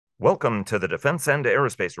Welcome to the Defense and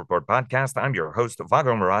Aerospace Report podcast. I'm your host,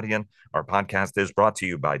 Vago Muradian. Our podcast is brought to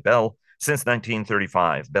you by Bell. Since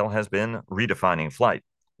 1935, Bell has been redefining flight.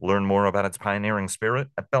 Learn more about its pioneering spirit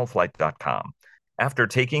at bellflight.com. After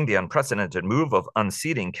taking the unprecedented move of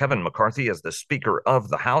unseating Kevin McCarthy as the Speaker of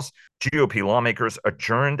the House, GOP lawmakers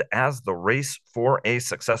adjourned as the race for a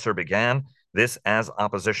successor began. This as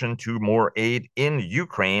opposition to more aid in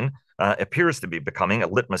Ukraine appears to be becoming a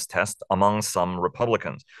litmus test among some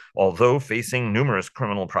Republicans. Although facing numerous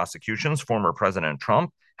criminal prosecutions, former President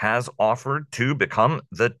Trump has offered to become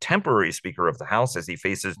the temporary Speaker of the House as he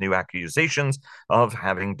faces new accusations of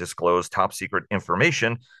having disclosed top secret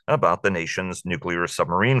information about the nation's nuclear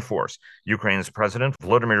submarine force. Ukraine's President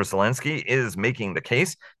Volodymyr Zelensky is making the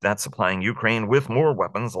case that supplying Ukraine with more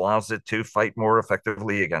weapons allows it to fight more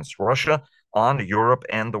effectively against Russia on Europe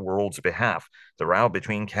and the world's behalf. The row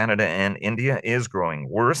between Canada and India is growing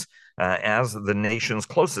worse as the nation's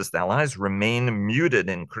closest allies remain muted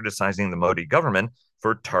in criticizing the Modi government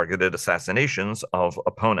for targeted assassinations of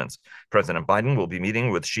opponents. President Biden will be meeting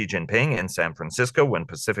with Xi Jinping in San Francisco when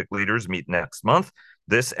Pacific leaders meet next month.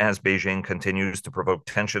 This as Beijing continues to provoke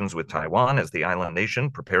tensions with Taiwan as the island nation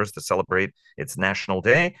prepares to celebrate its National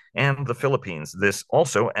Day, and the Philippines. This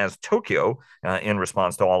also as Tokyo, in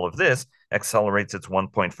response to all of this, accelerates its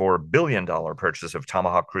 $1.4 billion purchase of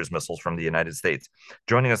Tomahawk cruise missiles from the United States.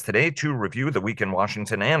 Joining us today to review the week in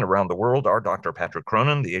Washington and around the world are Dr. Patrick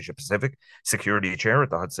Cronin, the Asia Pacific Security Chair at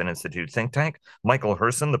the Hudson Institute think tank, Michael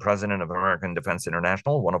Herson, the President of American Defense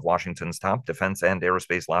International, one of Washington's top defense and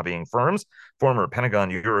aerospace lobbying firms, former Pentagon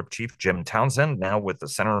Europe Chief Jim Townsend, now with the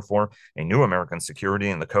Center for a New American Security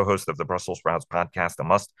and the co-host of the Brussels Sprouts podcast, a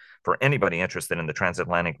must for anybody interested in the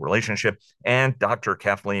transatlantic relationship, and Dr.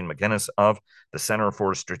 Kathleen McGinnis of the Center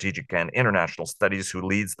for Strategic and International Studies, who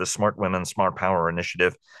leads the Smart Women, Smart Power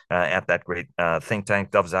initiative at that great think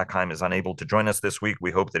tank. Dov Zakheim is unable to join us this week.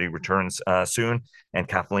 We hope that he returns soon. And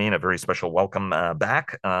Kathleen, a very special welcome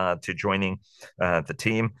back to joining the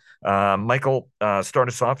team. Michael, start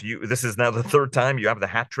us off. This is now the third time you have the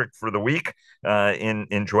hat trick for the week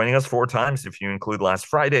in joining us, four times if you include last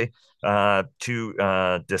Friday,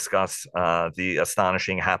 to discuss the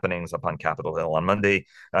astonishing happenings up on Capitol Hill. On Monday,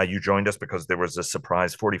 you joined us because there was a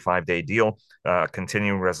surprise 45-day deal,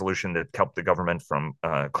 continuing resolution that kept the government from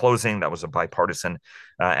closing. That was a bipartisan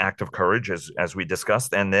act of courage, as we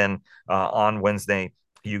discussed. And then on Wednesday,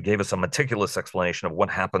 you gave us a meticulous explanation of what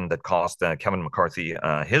happened that cost Kevin McCarthy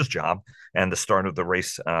his job and the start of the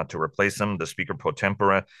race to replace him. The Speaker pro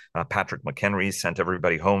tempore, Patrick McHenry, sent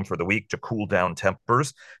everybody home for the week to cool down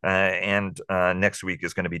tempers. And next week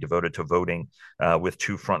is going to be devoted to voting with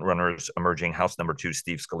two frontrunners emerging: House Number 2,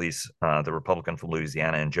 Steve Scalise, the Republican from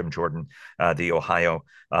Louisiana, and Jim Jordan, the Ohio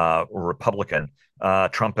Republican.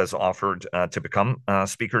 Trump has offered to become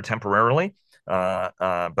Speaker temporarily.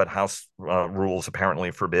 But House rules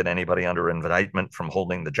apparently forbid anybody under indictment from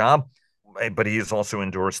holding the job. But he has also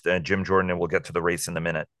endorsed Jim Jordan, and we'll get to the race in a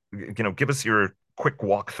minute. Give us your quick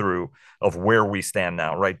walkthrough of where we stand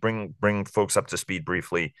now, right? Bring folks up to speed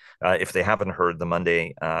briefly if they haven't heard the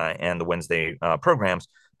Monday and the Wednesday programs,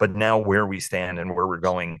 but now where we stand and where we're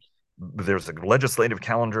going. There's a legislative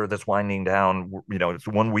calendar that's winding down. It's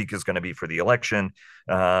 1 week is going to be for the election.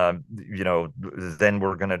 Then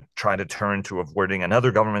we're going to try to turn to avoiding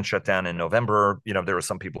another government shutdown in November. There are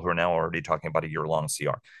some people who are now already talking about a year-long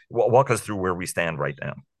CR. Walk us through where we stand right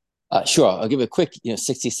now. Sure. I'll give a quick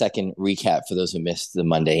 60-second recap for those who missed the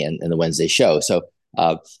Monday and the Wednesday show. So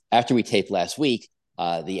after we taped last week,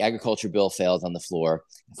 the agriculture bill failed on the floor,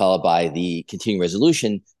 followed by the continuing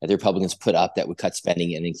resolution that the Republicans put up that would cut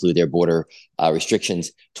spending and include their border restrictions.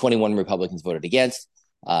 21 Republicans voted against.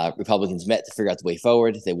 Republicans met to figure out the way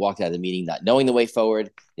forward. They walked out of the meeting not knowing the way forward.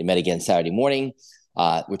 They met again Saturday morning.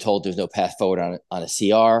 We're told there's no path forward on a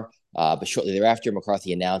CR. But shortly thereafter,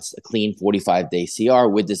 McCarthy announced a clean 45-day CR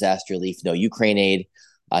with disaster relief, no Ukraine aid.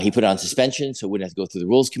 He put it on suspension so it wouldn't have to go through the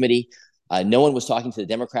Rules Committee. No one was talking to the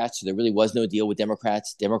Democrats, so there really was no deal with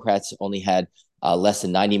Democrats. Democrats only had less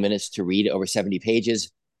than 90 minutes to read over 70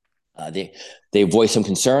 pages. They voiced some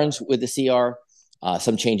concerns with the CR.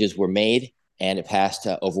 Some changes were made, and it passed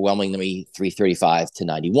overwhelmingly 335 to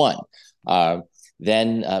 91.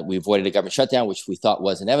 Then we avoided a government shutdown, which we thought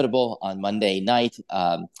was inevitable. On Monday night,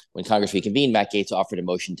 when Congress reconvened, Matt Gaetz offered a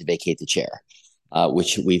motion to vacate the chair,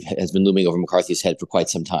 which has been looming over McCarthy's head for quite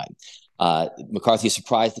some time. McCarthy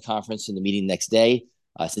surprised the conference in the meeting the next day,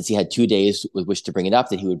 since he had 2 days with which to bring it up,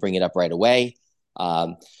 that he would bring it up right away.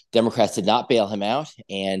 Democrats did not bail him out,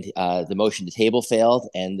 and the motion to table failed,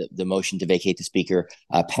 and the motion to vacate the speaker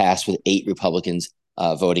passed with 8 Republicans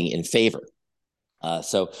voting in favor.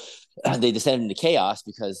 So they descended into chaos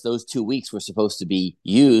because those 2 weeks were supposed to be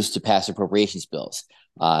used to pass appropriations bills.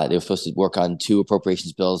 They were supposed to work on 2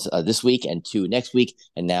 appropriations bills this week and 2 next week,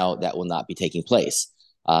 and now that will not be taking place.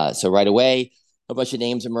 So right away, a bunch of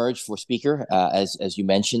names emerged for Speaker, as you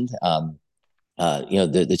mentioned.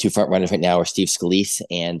 The 2 front runners right now are Steve Scalise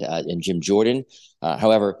and Jim Jordan.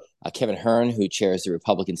 However, Kevin Hern, who chairs the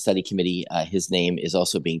Republican Study Committee, his name is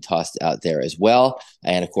also being tossed out there as well.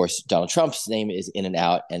 And of course, Donald Trump's name is in and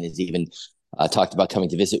out, and is even talked about coming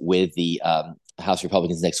to visit with the House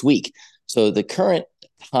Republicans next week. So the current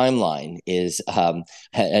timeline is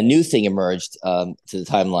a new thing emerged to the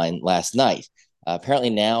timeline last night. Apparently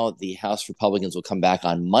now the House Republicans will come back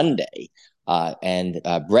on Monday, and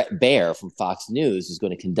Brett Baier from Fox News is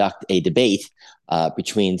going to conduct a debate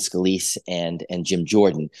between Scalise and Jim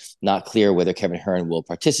Jordan. Not clear whether Kevin Hern will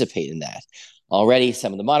participate in that. Already,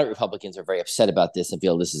 some of the moderate Republicans are very upset about this and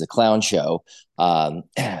feel this is a clown show.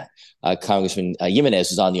 Congressman Jimenez,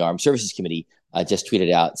 who's on the Armed Services Committee, just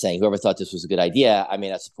tweeted out saying, "Whoever thought this was a good idea, I may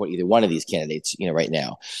not support either one of these candidates, right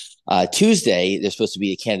now." Tuesday, there's supposed to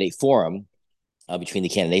be a candidate forum between the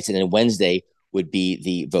candidates, and then Wednesday would be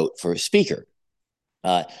the vote for Speaker.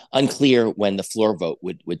 Unclear when the floor vote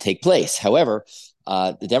would take place. However,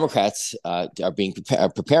 the Democrats are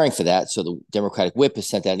preparing for that. So the Democratic whip has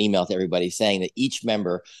sent out an email to everybody saying that each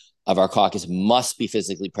member of our caucus must be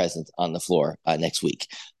physically present on the floor next week,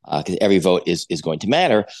 because every vote is going to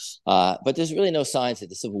matter. But there's really no signs that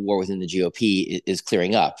the civil war within the GOP is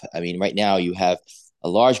clearing up. I mean, right now you have a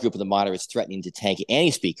large group of the moderates threatening to tank any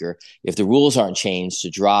speaker if the rules aren't changed to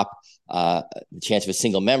drop the chance of a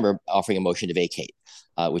single member offering a motion to vacate,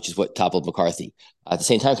 which is what toppled McCarthy. At the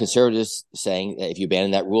same time, conservatives saying that if you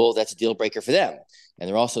abandon that rule, that's a deal breaker for them. And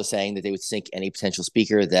they're also saying that they would sink any potential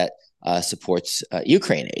speaker that supports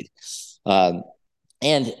Ukraine aid.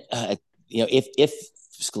 If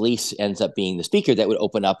Scalise ends up being the speaker, that would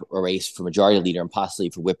open up a race for majority leader and possibly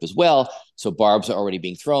for whip as well. So barbs are already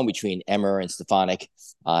being thrown between Emmer and Stefanik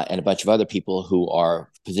and a bunch of other people who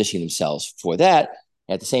are positioning themselves for that.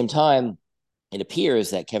 At the same time, it appears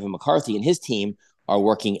that Kevin McCarthy and his team are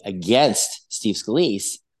working against Steve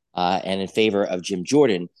Scalise and in favor of Jim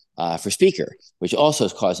Jordan for speaker, which also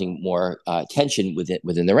is causing more tension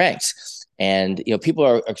within the ranks. And people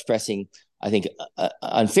are expressing, I think,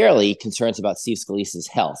 unfairly concerns about Steve Scalise's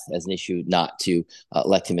health as an issue not to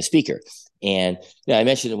elect him as speaker. And I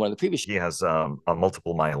mentioned in one of the previous. He has a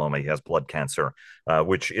multiple myeloma. He has blood cancer,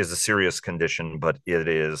 which is a serious condition, but it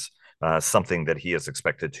is something that he is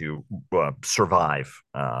expected to survive.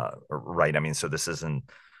 Right? I mean, so this isn't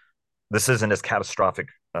as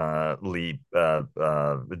catastrophically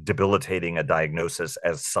debilitating a diagnosis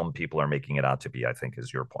as some people are making it out to be, I think,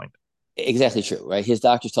 is your point. Exactly true, right? His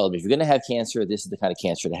doctors told him, if you're going to have cancer, this is the kind of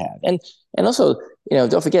cancer to have. And also,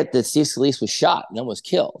 don't forget that Steve Scalise was shot and then was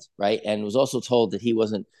killed, right? And was also told that he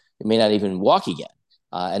may not even walk again.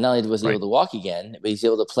 And not only was he able to walk again, but he's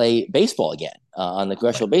able to play baseball again on the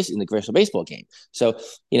congressional baseball game. So,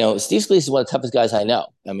 Steve Scalise is one of the toughest guys I know.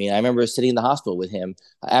 I mean, I remember sitting in the hospital with him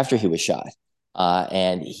after he was shot,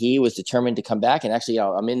 and he was determined to come back. And actually,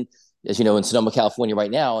 I'm in Sonoma, California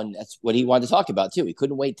right now, and that's what he wanted to talk about too. He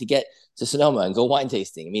couldn't wait to get to Sonoma and go wine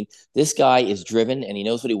tasting. I mean, this guy is driven and he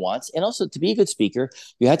knows what he wants. And also, to be a good speaker,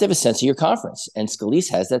 you have to have a sense of your conference. And Scalise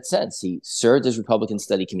has that sense. He served as Republican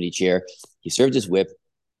Study Committee chair. He served as whip.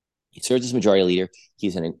 He served as majority leader.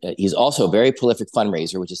 He's also a very prolific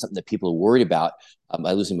fundraiser, which is something that people are worried about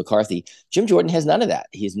by losing McCarthy. Jim Jordan has none of that.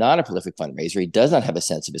 He's not a prolific fundraiser. He does not have a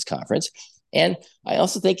sense of his conference. And I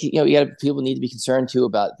also think people need to be concerned too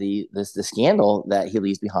about the scandal that he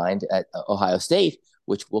leaves behind at Ohio State,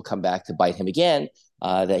 which will come back to bite him again.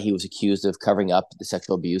 That he was accused of covering up the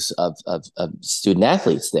sexual abuse of student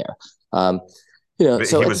athletes there. He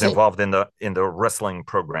was involved in the wrestling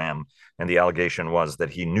program, and the allegation was that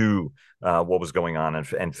he knew what was going on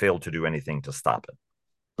and failed to do anything to stop it.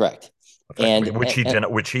 Correct,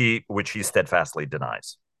 which he steadfastly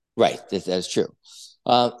denies. Right, that is true.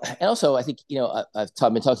 And also, I think I've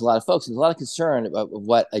been talking to a lot of folks. There's a lot of concern about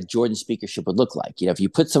what a Jordan speakership would look like. If you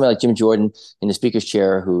put somebody like Jim Jordan in the speaker's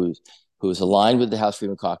chair, who's aligned with the House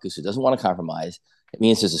Freedom Caucus, who doesn't want to compromise, it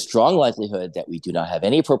means there's a strong likelihood that we do not have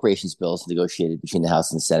any appropriations bills negotiated between the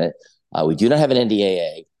House and the Senate. We do not have an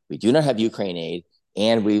NDAA. We do not have Ukraine aid.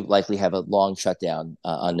 And we likely have a long shutdown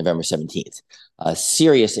on November 17th.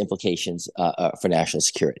 Serious implications for national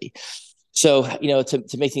security. So,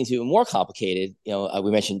 to make things even more complicated,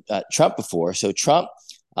 we mentioned Trump before. So Trump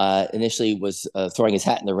initially was throwing his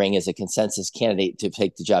hat in the ring as a consensus candidate to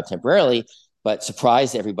take the job temporarily, but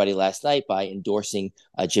surprised everybody last night by endorsing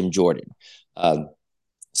Jim Jordan.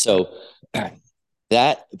 So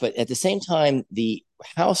But at the same time, the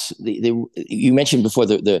House, you mentioned before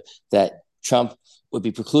that Trump would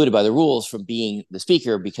be precluded by the rules from being the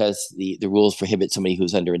speaker because the rules prohibit somebody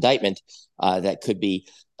who's under indictment that could be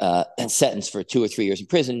sentenced for 2 or 3 years in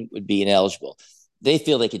prison would be ineligible. They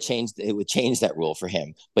feel they could change. It would change that rule for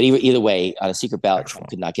him. But either way, on a secret ballot, Trump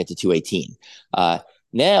could not get to 218.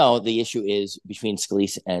 Now the issue is between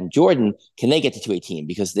Scalise and Jordan. Can they get to 218?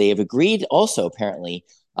 Because they have agreed also apparently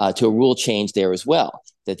to a rule change there as well,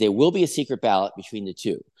 that there will be a secret ballot between the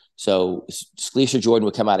two. So Scalise or Jordan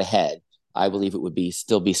would come out ahead. I believe it would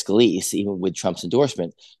still be Scalise, even with Trump's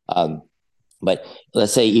endorsement. But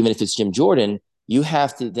let's say even if it's Jim Jordan, you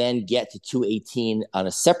have to then get to 218 on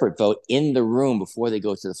a separate vote in the room before they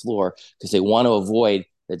go to the floor because they want to avoid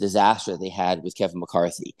the disaster they had with Kevin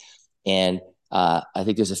McCarthy. And I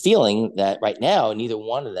think there's a feeling that right now, neither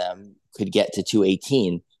one of them could get to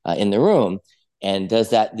 218 in the room. And does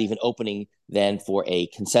that leave an opening then for a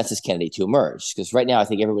consensus candidate to emerge? Because right now, I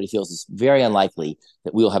think everybody feels it's very unlikely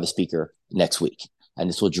that we will have a speaker next week. And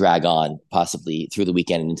this will drag on possibly through the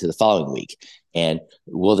weekend and into the following week. And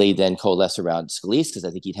will they then coalesce around Scalise because I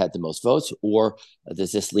think he'd had the most votes? Or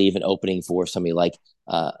does this leave an opening for somebody like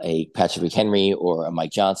a Patrick Henry or a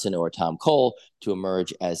Mike Johnson or a Tom Cole to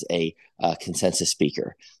emerge as a consensus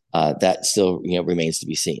speaker? That still remains to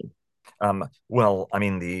be seen. Well, I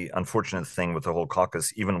mean, the unfortunate thing with the whole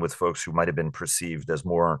caucus, even with folks who might have been perceived as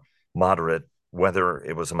more moderate, whether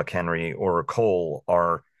it was a McHenry or a Cole,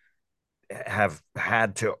 have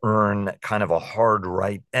had to earn kind of a hard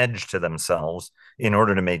right edge to themselves in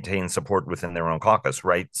order to maintain support within their own caucus,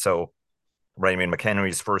 right? So, right, I mean,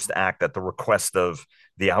 McHenry's first act at the request of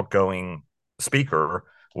the outgoing speaker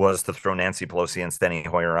was to throw Nancy Pelosi and Steny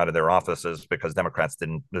Hoyer out of their offices because Democrats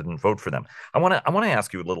didn't vote for them. I want to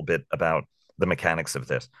ask you a little bit about the mechanics of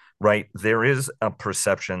this, right? There is a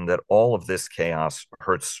perception that all of this chaos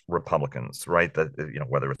hurts Republicans, right? That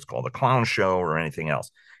whether it's called a clown show or anything else.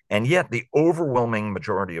 And yet the overwhelming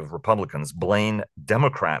majority of Republicans blame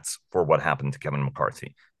Democrats for what happened to Kevin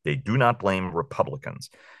McCarthy. They do not blame Republicans.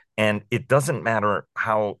 And it doesn't matter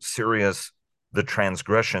how serious the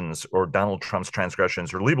transgressions or Donald Trump's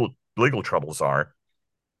transgressions or legal troubles are.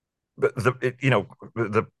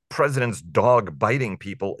 The president's dog biting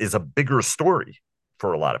people is a bigger story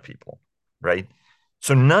for a lot of people, right?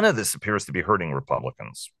 So none of this appears to be hurting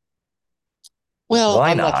Republicans. Well,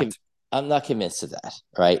 why not? I'm not convinced of that.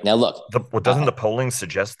 Right now, look, doesn't the polling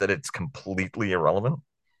suggest that it's completely irrelevant?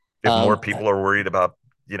 If more people are worried about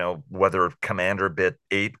whether Commander bit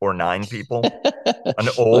 8 or 9 people, an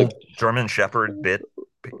old look, German Shepherd bit.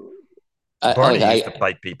 Barney used to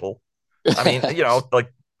bite people. I mean,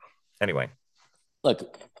 anyway.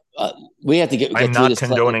 Look, we have to get. I'm not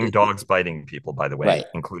condoning dogs biting people, by the way, right,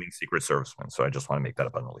 including Secret Servicemen. So I just want to make that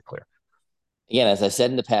abundantly clear. Again, as I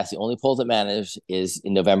said in the past, the only poll that matters is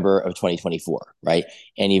in November of 2024, right?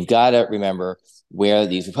 And you've got to remember where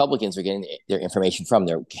these Republicans are getting their information from.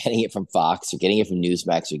 They're getting it from Fox, they're getting it from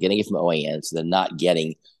Newsmax, they're getting it from OAN, so they're not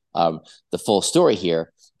getting the full story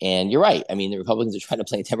here. And you're right. I mean, the Republicans are trying to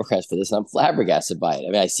play Democrats for this, and I'm flabbergasted by it. I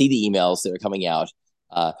mean, I see the emails that are coming out,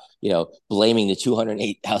 blaming the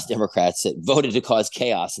 208 House Democrats that voted to cause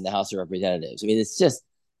chaos in the House of Representatives. I mean, it's just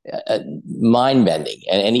mind-bending.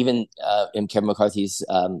 And even in Kevin McCarthy's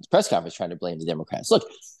press conference trying to blame the Democrats. Look,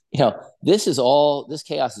 this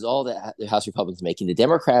chaos is all that the House Republicans making. The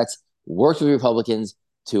Democrats worked with Republicans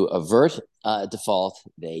to avert default.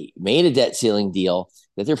 They made a debt ceiling deal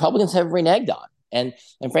that the Republicans have reneged on. And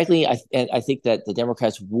frankly, I think that the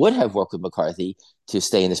Democrats would have worked with McCarthy to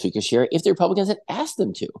stay in the speaker's chair if the Republicans had asked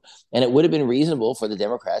them to. And it would have been reasonable for the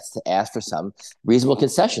Democrats to ask for some reasonable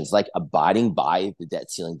concessions, like abiding by the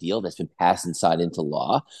debt ceiling deal that's been passed and signed into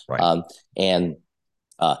law, right, and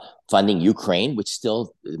funding Ukraine, which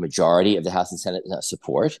still the majority of the House and Senate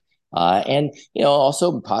support. And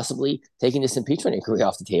also possibly taking this impeachment inquiry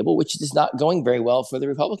off the table, which is not going very well for the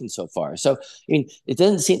Republicans so far. So, I mean, it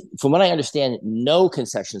doesn't seem, from what I understand, no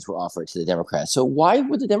concessions were offered to the Democrats. So why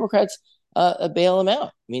would the Democrats bail them out?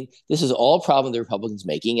 I mean, this is all a problem the Republicans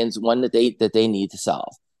making, and it's one that they need to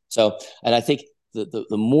solve. So, and I think the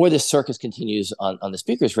more this circus continues on the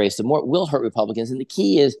speaker's race, the more it will hurt Republicans. And the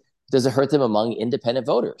key is, does it hurt them among independent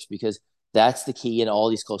voters? Because that's the key in all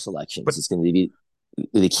these close elections. It's going to be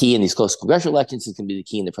the key in these close congressional elections. Is going to be the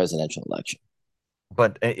key in the presidential election.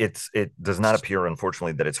 But it does not appear,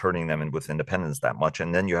 unfortunately, that it's hurting them with independents that much.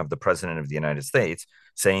 And then you have the president of the United States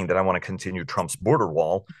saying that I want to continue Trump's border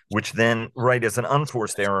wall, which then, right, is an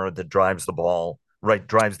unforced error that drives the ball, right,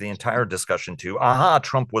 drives the entire discussion to,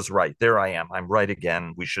 Trump was right. There I am. I'm right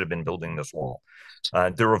again. We should have been building this wall.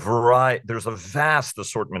 There's a vast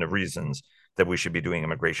assortment of reasons that we should be doing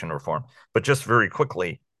immigration reform. But just very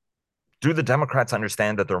quickly, do the Democrats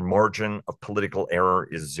understand that their margin of political error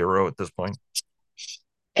is zero at this point?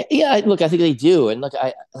 Yeah, look, I think they do, and look.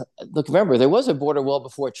 Remember, there was a border well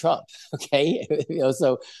before Trump. Okay, Yeah,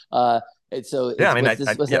 it's I mean, this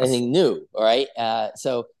wasn't yes. anything new, all right?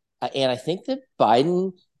 And I think that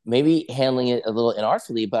Biden maybe handling it a little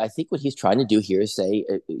inartfully, but I think what he's trying to do here is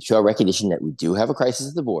show a recognition that we do have a crisis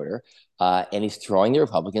at the border, and he's throwing the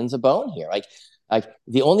Republicans a bone here. Like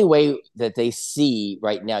the only way that they see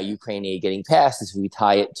right now Ukraine aid getting passed is if we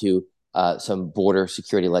tie it to some border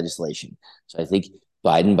security legislation. So I think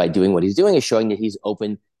Biden, by doing what he's doing, is showing that he's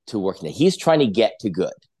open to working. That he's trying to get to good,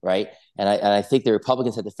 right? And I think the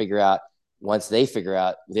Republicans have to figure out, once they figure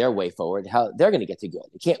out their way forward, how they're going to get to good.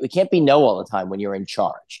 We can't be no all the time when you're in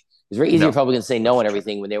charge. It's very easy for No, Republicans to say no on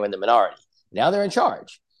everything when they were in the minority. Now they're in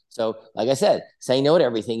charge. So, like I said, saying no to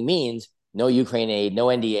everything means no Ukraine aid, no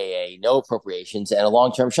NDAA, no appropriations, and a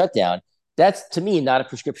long-term shutdown. That's, to me, not a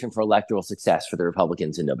prescription for electoral success for the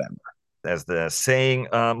Republicans in November. as the saying,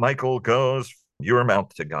 Michael, goes, your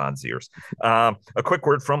mouth to God's ears. A quick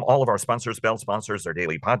word from all of our sponsors. Bell sponsors our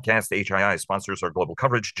daily podcast. HII sponsors our global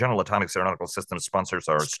coverage. General Atomics Aeronautical Systems sponsors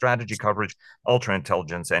our strategy coverage. Ultra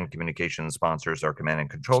Intelligence and Communications sponsors our command and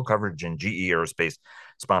control coverage. And GE Aerospace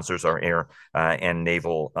sponsors our air and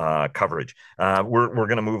naval coverage. We're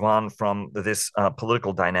going to move on from this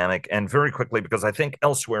political dynamic, and very quickly, because I think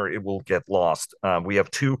elsewhere it will get lost. We have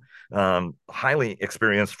two highly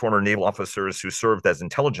experienced former naval officers who served as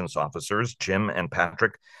intelligence officers, Jim and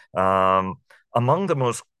Patrick. Among the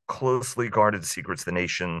most closely guarded secrets the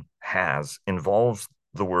nation has involves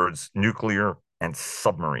the words nuclear and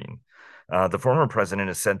submarine. The former president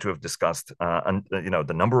is said to have discussed,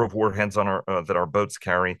 the number of warheads on that our boats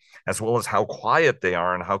carry, as well as how quiet they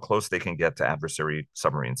are and how close they can get to adversary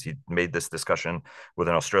submarines. He made this discussion with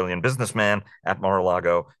an Australian businessman at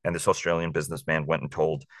Mar-a-Lago, and this Australian businessman went and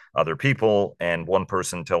told other people, and one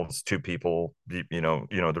person tells two people, the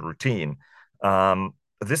routine.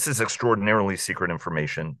 This is extraordinarily secret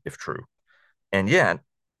information, if true. And yet,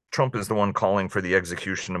 Trump is the one calling for the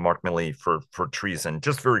execution of Mark Milley for treason.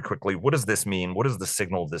 Just very quickly, what does this mean? What is the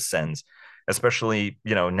signal this sends? Especially,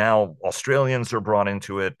 now Australians are brought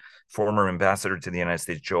into it. Former ambassador to the United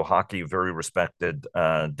States, Joe Hockey, very respected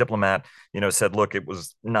diplomat, said, look, it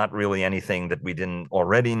was not really anything that we didn't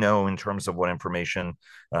already know in terms of what information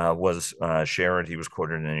was shared. He was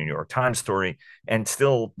quoted in a New York Times story. And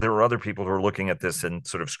still, there are other people who are looking at this and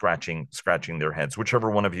sort of scratching their heads. Whichever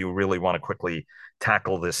one of you really want to quickly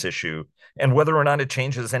tackle this issue, and whether or not it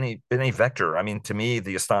changes any vector. I mean, to me,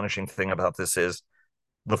 the astonishing thing about this is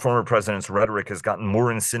the former president's rhetoric has gotten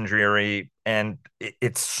more incendiary, and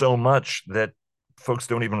it's so much that folks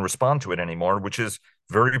don't even respond to it anymore, which is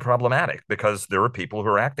very problematic because there are people who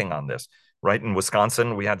are acting on this. Right in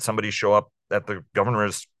Wisconsin, we had somebody show up at the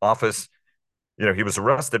governor's office. He was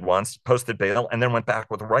arrested once, posted bail, and then went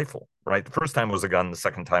back with a rifle. Right, the first time was a gun, the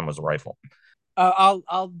second time was a rifle.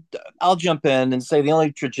 I'll jump in and say the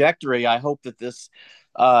only trajectory I hope that this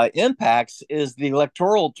impacts is the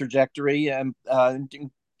electoral trajectory and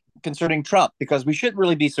concerning Trump, because we shouldn't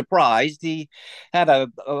really be surprised. He had a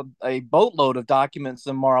boatload of documents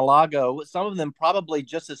in Mar-a-Lago, some of them probably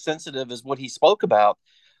just as sensitive as what he spoke about.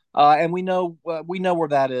 And we know where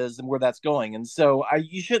that is and where that's going. And so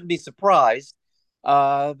you shouldn't be surprised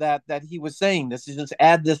that he was saying this. You just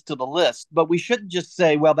add this to the list. But we shouldn't just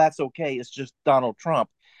say, well, that's okay. It's just Donald Trump.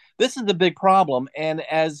 This is the big problem. And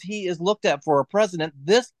as he is looked at for a president,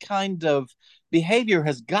 this kind of behavior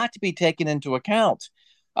has got to be taken into account.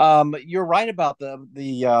 You're right about the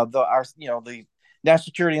national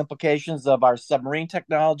security implications of our submarine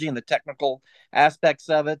technology and the technical aspects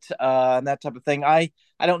of it, and that type of thing. I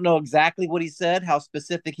don't know exactly what he said, how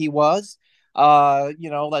specific he was. As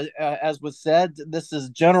was said, this is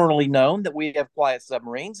generally known that we have quiet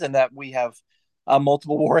submarines and that we have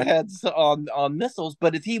multiple warheads on missiles.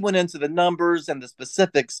 But if he went into the numbers and the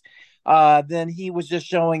specifics, then he was just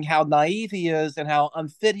showing how naive he is and how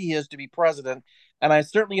unfit he is to be president. And I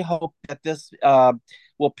certainly hope that this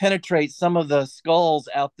will penetrate some of the skulls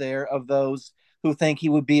out there of those who think he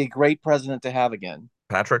would be a great president to have again.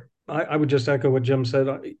 Patrick? I would just echo what Jim said.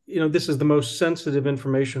 This is the most sensitive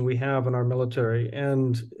information we have in our military.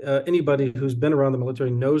 And anybody who's been around the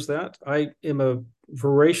military knows that. I am a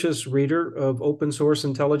voracious reader of open source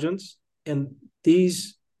intelligence. And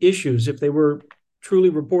these issues, if they were truly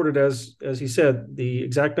reported, as he said, the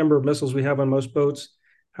exact number of missiles we have on most boats,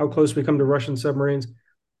 how close we come to Russian submarines,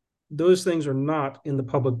 those things are not in the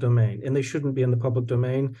public domain, and they shouldn't be in the public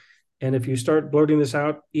domain. And if you start blurting this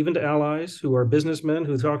out, even to allies who are businessmen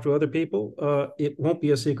who talk to other people, it won't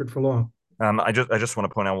be a secret for long. I just want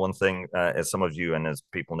to point out one thing. As some of you and as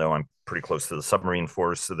people know, I'm pretty close to the submarine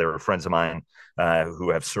force. So there are friends of mine who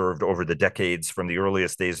have served over the decades from the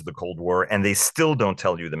earliest days of the Cold War, and they still don't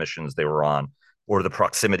tell you the missions they were on or the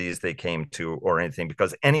proximities they came to or anything,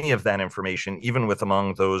 because any of that information, even with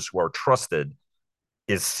among those who are trusted,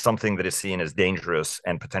 is something that is seen as dangerous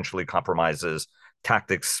and potentially compromises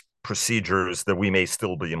tactics, procedures that we may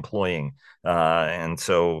still be employing. And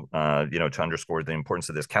so, to underscore the importance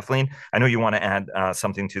of this, Kathleen, I know you want to add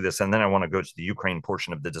something to this, and then I want to go to the Ukraine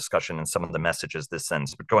portion of the discussion and some of the messages this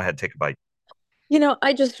sends. But go ahead, take a bite.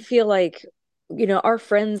 I just feel like, our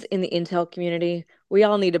friends in the Intel community, we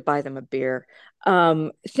all need to buy them a beer.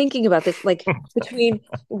 Thinking about this, like between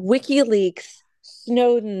WikiLeaks,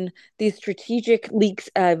 Snowden, these strategic leaks,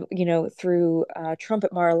 through Trump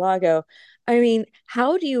at Mar-a-Lago. I mean,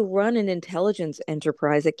 how do you run an intelligence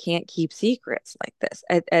enterprise that can't keep secrets like this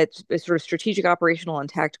at sort of strategic, operational, and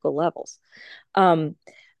tactical levels? Um,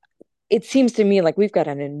 it seems to me like we've got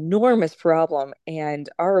an enormous problem, and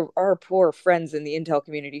our poor friends in the Intel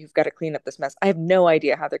community who've got to clean up this mess. I have no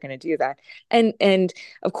idea how they're going to do that. And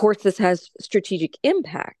of course this has strategic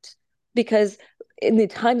impact, because in the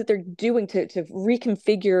time that they're doing to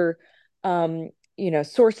reconfigure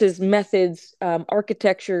sources, methods,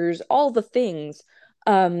 architectures, all the things,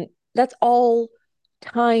 that's all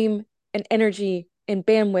time and energy and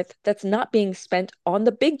bandwidth that's not being spent on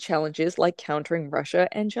the big challenges like countering Russia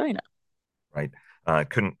and China. Right.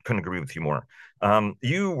 Couldn't agree with you more.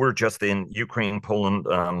 You were just in Ukraine, Poland,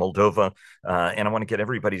 Moldova, and I want to get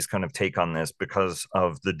everybody's kind of take on this because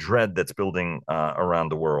of the dread that's building around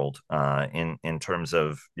the world in terms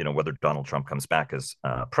of whether Donald Trump comes back as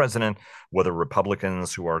president, whether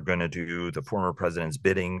Republicans who are going to do the former president's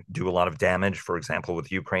bidding do a lot of damage, for example,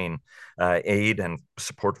 with Ukraine aid and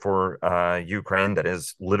support for Ukraine that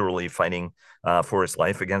is literally fighting for its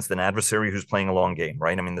life against an adversary who's playing a long game,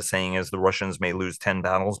 right? I mean, the saying is the Russians may lose 10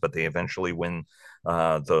 battles, but they eventually win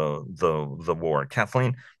the war.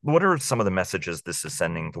 Kathleen, what are some of the messages this is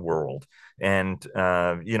sending the world? And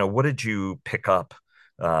what did you pick up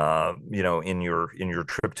in your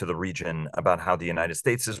trip to the region about how the United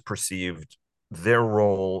States has perceived their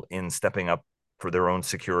role in stepping up for their own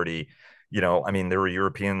security? I mean, there are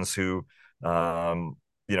Europeans who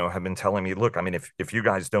have been telling me, look, I mean, if you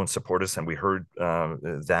guys don't support us, and we heard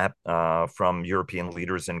that from European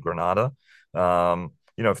leaders in Grenada,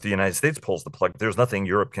 if the United States pulls the plug, there's nothing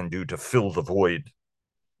Europe can do to fill the void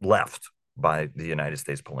left by the United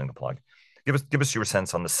States pulling the plug. Give us your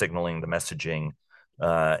sense on the signaling, the messaging,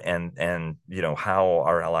 and how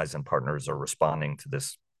our allies and partners are responding to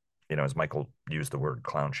this, as Michael used the word,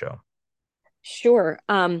 clown show. Sure.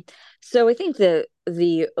 So I think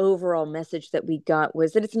the overall message that we got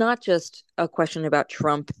was that it's not just a question about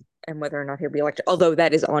Trump and whether or not he'll be elected, although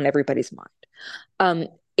that is on everybody's mind.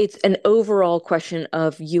 It's an overall question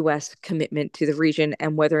of U.S. commitment to the region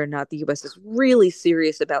and whether or not the U.S. is really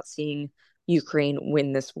serious about seeing Ukraine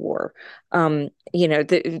win this war. On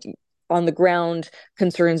the ground,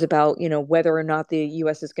 concerns about whether or not the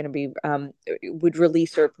U.S. is going to be would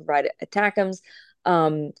release or provide ATACMS,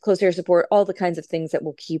 close air support, all the kinds of things that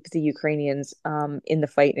will keep the Ukrainians in the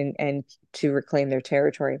fight and to reclaim their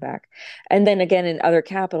territory back. And then again, in other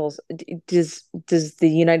capitals, does the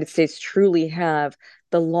United States truly have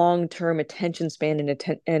the long-term attention span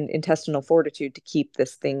and intestinal fortitude to keep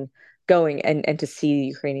this thing going and to see the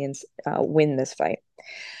Ukrainians win this fight?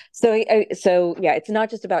 So yeah, it's not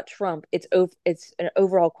just about Trump. It's an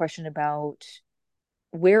overall question about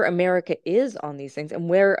where America is on these things and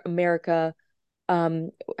where America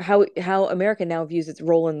how America now views its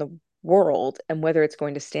role in the world and whether it's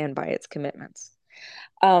going to stand by its commitments.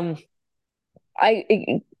 I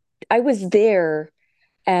was there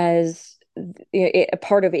as a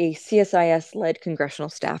part of a CSIS-led congressional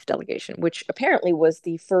staff delegation, which apparently was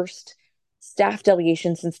the first staff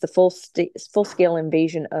delegation since the full-scale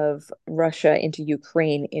invasion of Russia into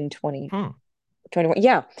Ukraine in 2021.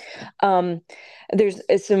 Yeah. There's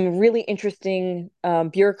some really interesting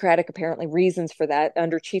bureaucratic, apparently, reasons for that.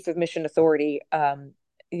 Under Chief of Mission Authority,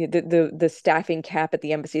 the staffing cap at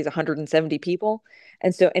the embassy is 170 people.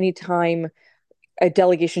 And so anytime a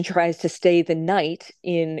delegation tries to stay the night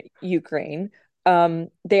in Ukraine,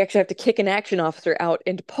 they actually have to kick an action officer out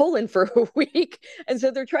into Poland for a week. And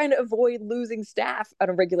so they're trying to avoid losing staff on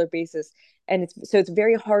a regular basis. And it's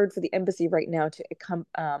very hard for the embassy right now to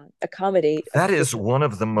accommodate. That is one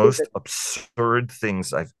of the most absurd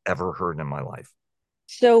things I've ever heard in my life.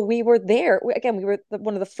 So we were there. Again, we were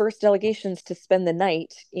one of the first delegations to spend the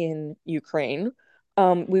night in Ukraine.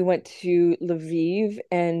 We went to Lviv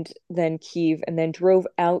and then Kyiv and then drove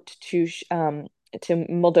out to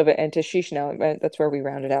Moldova and to Chisinau. That's where we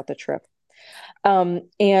rounded out the trip.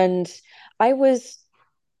 And I was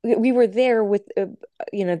we were there with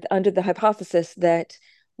under the hypothesis that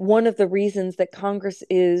one of the reasons that Congress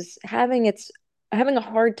is having a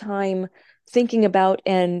hard time thinking about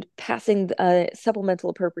and passing a supplemental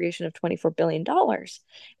appropriation of $24 billion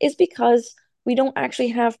is because we don't actually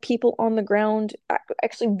have people on the ground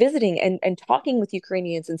actually visiting and talking with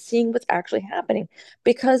Ukrainians and seeing what's actually happening,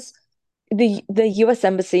 because the U.S.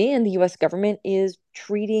 Embassy and the U.S. government is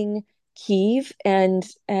treating Kyiv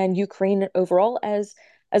and Ukraine overall as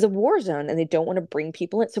a war zone, and they don't want to bring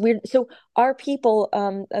people in. So our people,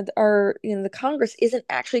 the Congress isn't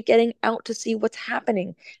actually getting out to see what's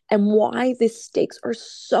happening and why the stakes are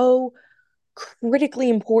so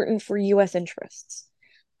critically important for U.S. interests.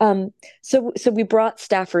 So we brought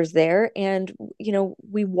staffers there, and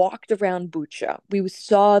we walked around Bucha. We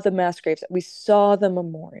saw the mass graves. We saw the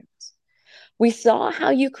memorials. We saw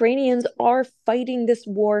how Ukrainians are fighting this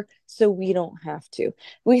war so we don't have to.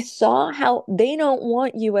 We saw how they don't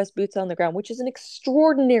want US boots on the ground, which is an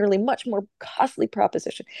extraordinarily much more costly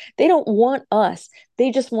proposition. They don't want us.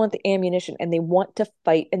 They just want the ammunition, and they want to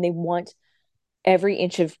fight, and they want every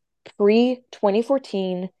inch of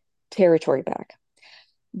pre-2014 territory back.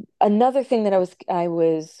 Another thing that I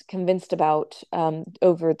was convinced about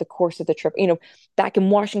over the course of the trip, back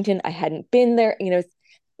in Washington, I hadn't been there,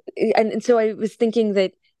 and so I was thinking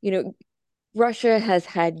that, Russia has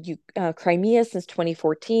had Crimea since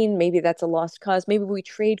 2014. Maybe that's a lost cause. Maybe we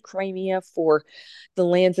trade Crimea for the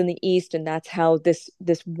lands in the East, and that's how this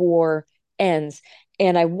war ends.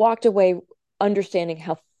 And I walked away understanding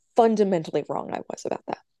how fundamentally wrong I was about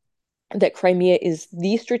that. That Crimea is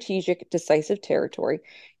the strategic, decisive territory.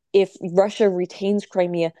 If Russia retains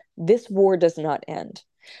Crimea, this war does not end.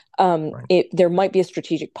 Right. There might be a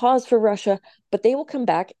strategic pause for Russia, but they will come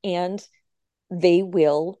back and they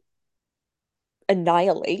will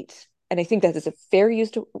annihilate, and I think that is a fair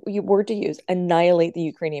word to use, annihilate the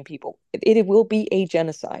Ukrainian people. It will be a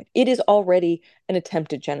genocide. It is already an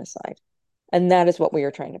attempted genocide, and that is what we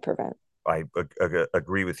are trying to prevent. I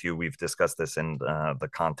agree with you. We've discussed this in the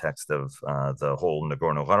context of the whole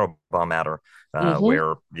Nagorno-Karabakh matter,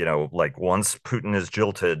 where like once Putin is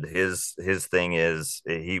jilted, his thing is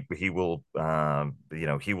he will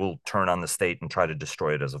he will turn on the state and try to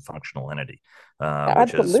destroy it as a functional entity,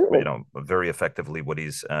 which is very effectively what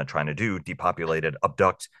he's trying to do: depopulate it,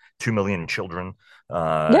 abduct 2 million children,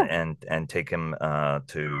 and take him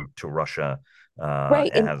to Russia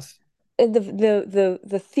right. as.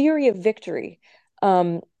 The theory of victory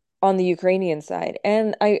on the Ukrainian side,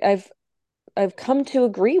 and I've come to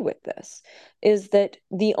agree with this, is that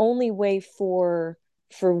the only way for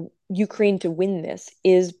Ukraine to win this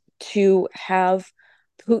is to have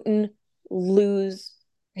Putin lose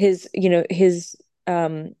his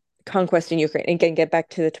conquest in Ukraine and get back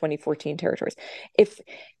to the 2014 territories. If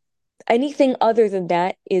anything other than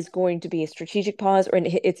that is going to be a strategic pause, or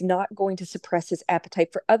it's not going to suppress his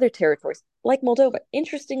appetite for other territories like Moldova.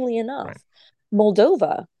 Interestingly enough, right.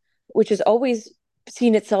 Moldova, which has always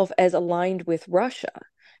seen itself as aligned with Russia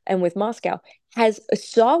and with Moscow,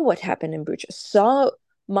 saw what happened in Bucha, saw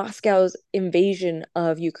Moscow's invasion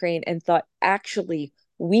of Ukraine, and thought, actually,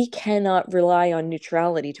 we cannot rely on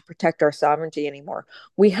neutrality to protect our sovereignty anymore.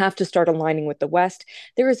 We have to start aligning with the West.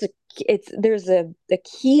 There's a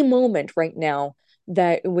key moment right now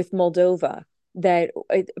that with Moldova that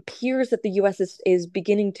it appears that the U.S. is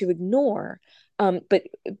beginning to ignore, but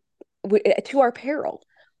to our peril.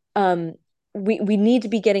 We need to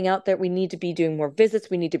be getting out there. We need to be doing more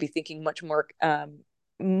visits. We need to be thinking much more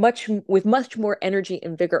energy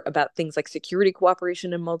and vigor about things like security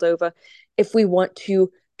cooperation in Moldova, if we want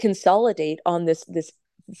to consolidate on this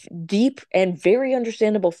deep and very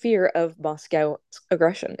understandable fear of Moscow's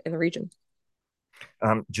aggression in the region.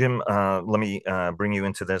 Jim, let me bring you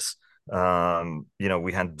into this. We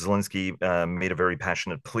had Zelensky made a very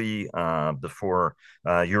passionate plea before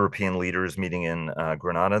European leaders meeting in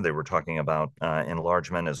Granada. They were talking about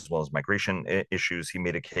enlargement as well as migration issues. He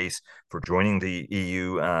made a case for joining the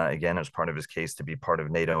EU, again, as part of his case to be part of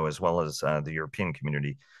NATO as well as the European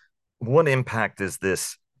community. What impact is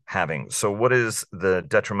this having? So what is the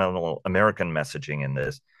detrimental American messaging in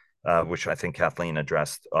this, which I think Kathleen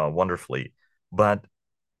addressed wonderfully? But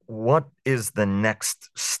what is the next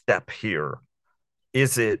step here?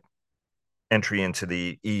 Is it entry into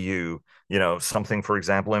the EU? Something, for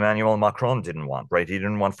example, Emmanuel Macron didn't want, right? He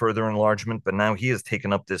didn't want further enlargement, but now he has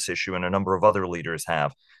taken up this issue, and a number of other leaders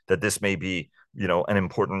have, that this may be, an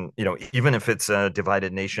important, even if it's a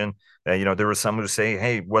divided nation. There were some who say,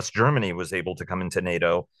 hey, West Germany was able to come into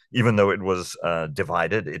NATO, even though it was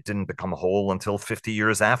divided. It didn't become whole until 50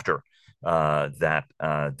 years after that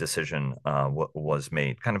decision was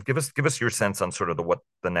made. Kind of give us your sense on sort of what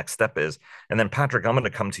the next step is. And then, Patrick, I'm going to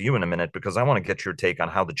come to you in a minute because I want to get your take on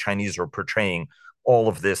how the Chinese are portraying all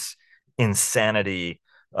of this insanity,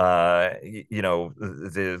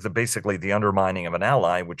 the basically the undermining of an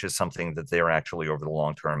ally, which is something that they're actually over the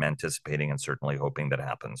long term anticipating and certainly hoping that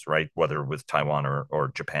happens, right? Whether with Taiwan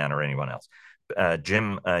or Japan or anyone else.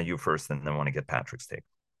 Jim, you first, and then I want to get Patrick's take.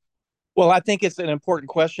 Well, I think it's an important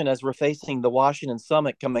question as we're facing the Washington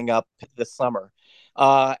summit coming up this summer,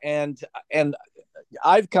 and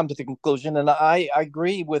I've come to the conclusion, and I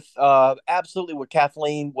agree with absolutely what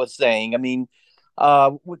Kathleen was saying. I mean,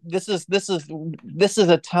 this is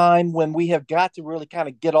a time when we have got to really kind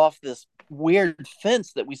of get off this weird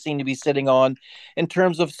fence that we seem to be sitting on in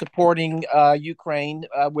terms of supporting Ukraine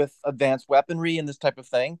with advanced weaponry and this type of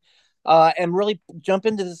thing. And really jump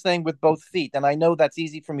into this thing with both feet. And I know that's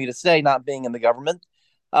easy for me to say, not being in the government,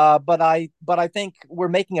 but I think we're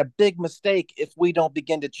making a big mistake if we don't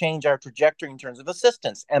begin to change our trajectory in terms of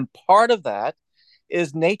assistance. And part of that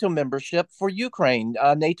is NATO membership for Ukraine,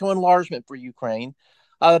 NATO enlargement for Ukraine.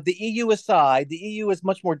 The EU aside, the EU is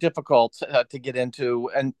much more difficult to get into,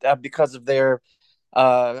 and because of their,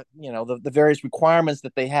 the various requirements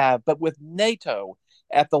that they have. But with NATO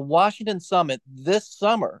at the Washington summit this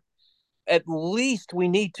summer, at least we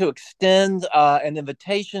need to extend an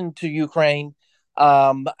invitation to Ukraine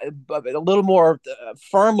a little more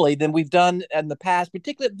firmly than we've done in the past,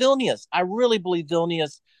 particularly at Vilnius. I really believe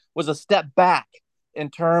Vilnius was a step back in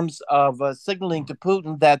terms of signaling to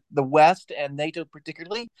Putin that the West and NATO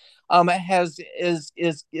particularly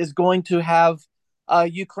is going to have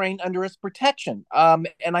Ukraine under its protection.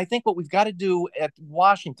 And I think what we've got to do at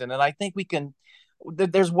Washington, and I think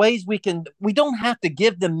there's ways we don't have to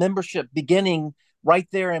give them membership beginning right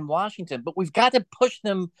there in Washington, but we've got to push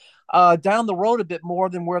them down the road a bit more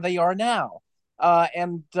than where they are now.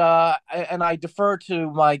 And I defer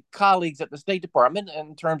to my colleagues at the State Department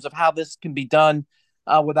in terms of how this can be done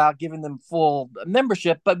without giving them full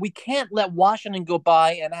membership. But we can't let Washington go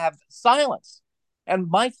by and have silence. And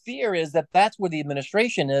my fear is that that's where the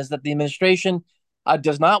administration is, that the administration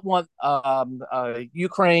does not want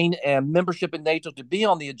Ukraine and membership in NATO to be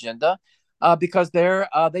on the agenda because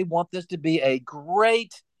they want this to be a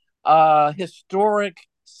great historic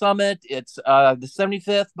summit. It's the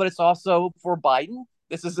 75th, but it's also for Biden.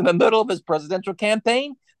 This is in the middle of his presidential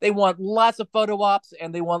campaign. They want lots of photo ops,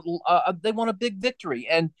 and they want a big victory.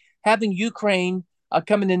 And having Ukraine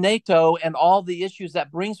come into NATO and all the issues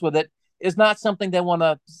that brings with it is not something they want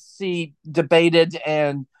to see debated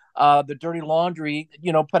and the dirty laundry,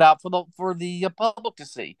 put out for the public to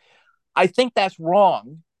see. I think that's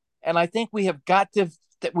wrong, and I think we got to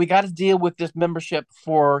deal with this membership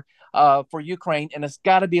for Ukraine, and it's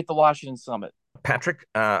got to be at the Washington summit. Patrick,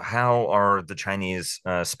 how are the Chinese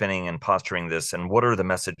spinning and posturing this, and what are the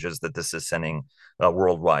messages that this is sending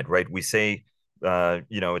worldwide? Right, we say,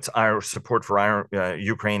 it's our support for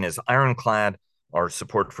Ukraine is ironclad. Our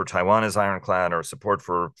support for Taiwan is ironclad. Our support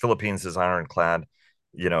for Philippines is ironclad.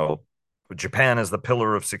 Japan is the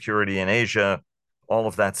pillar of security in Asia. All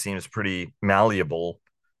of that seems pretty malleable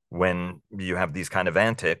when you have these kind of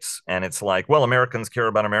antics. And it's like, well, Americans care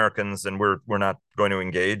about Americans, and we're not going to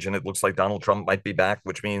engage. And it looks like Donald Trump might be back,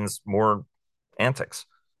 which means more antics.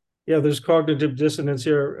 Yeah, there's cognitive dissonance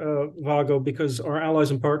here, Vago, because our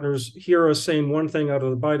allies and partners hear us saying one thing out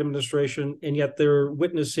of the Biden administration, and yet they're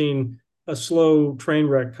witnessing a slow train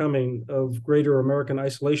wreck coming of greater American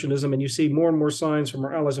isolationism. And you see more and more signs from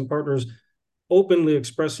our allies and partners openly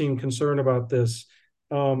expressing concern about this.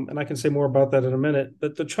 And I can say more about that in a minute.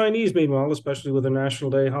 But the Chinese, meanwhile, especially with the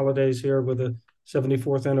National Day holidays here, with the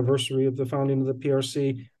 74th anniversary of the founding of the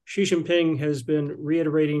PRC, Xi Jinping has been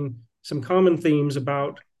reiterating some common themes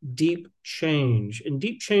about deep change. And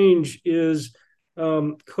deep change is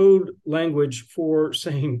code language for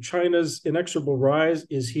saying China's inexorable rise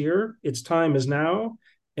is here, its time is now,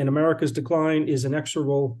 and America's decline is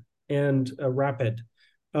inexorable and rapid.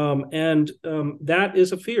 That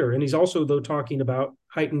is a fear. And he's also, though, talking about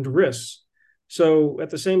heightened risks. So at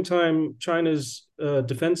the same time, China's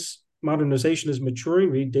defense modernization is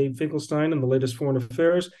maturing. Read Dave Finkelstein in the latest Foreign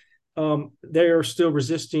Affairs. They are still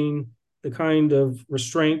resisting the kind of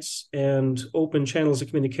restraints and open channels of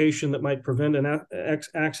communication that might prevent an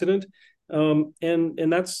accident.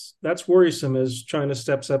 And that's worrisome as China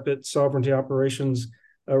steps up its sovereignty operations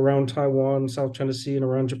around Taiwan, South China Sea, and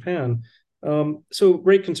around Japan. So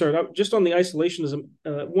great concern. Just on the isolationism,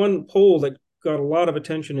 one poll that got a lot of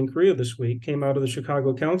attention in Korea this week came out of the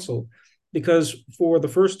Chicago Council, because for the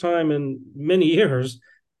first time in many years,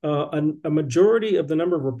 a majority of the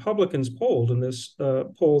number of Republicans polled in this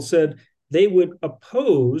poll said they would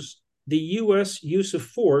oppose the U.S. use of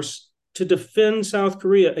force to defend South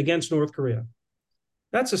Korea against North Korea.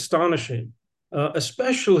 That's astonishing,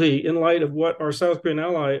 especially in light of what our South Korean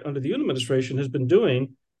ally under the Yoon administration has been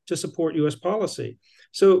doing to support U.S. policy.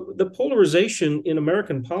 So the polarization in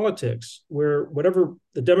American politics, where whatever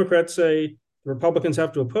the Democrats say, the Republicans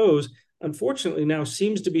have to oppose, unfortunately now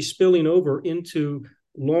seems to be spilling over into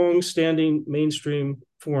long-standing mainstream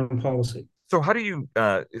foreign policy. So how do you,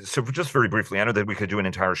 so just very briefly, I know that we could do an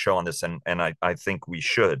entire show on this, and I think we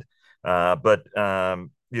should. But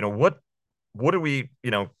what do we,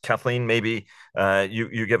 Kathleen, maybe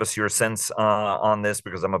you give us your sense on this,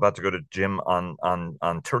 because I'm about to go to Jim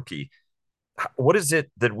on Turkey. What is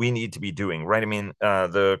it that we need to be doing, right? I mean,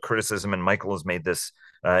 the criticism, and Michael has made this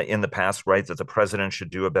in the past, right, that the president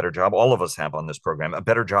should do a better job. All of us have on this program a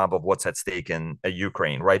better job of what's at stake in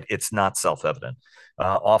Ukraine, right? It's not self-evident.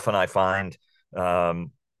 Often I find,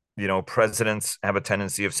 presidents have a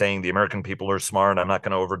tendency of saying the American people are smart. I'm not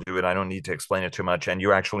going to overdo it. I don't need to explain it too much. And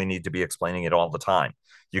you actually need to be explaining it all the time.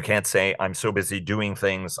 You can't say, I'm so busy doing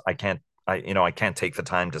things, I can't take the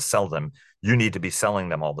time to sell them. You need to be selling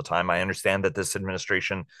them all the time. I understand that this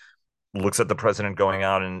administration looks at the president going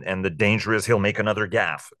out, and the danger is he'll make another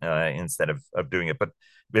gaffe instead of doing it. But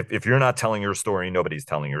if you're not telling your story, nobody's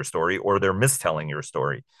telling your story, or they're mistelling your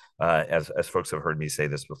story, as folks have heard me say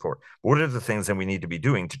this before. What are the things that we need to be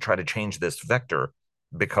doing to try to change this vector?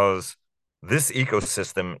 Because this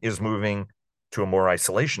ecosystem is moving to a more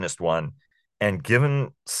isolationist one. And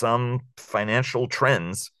given some financial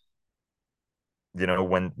trends,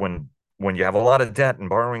 when you have a lot of debt and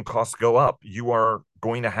borrowing costs go up, you are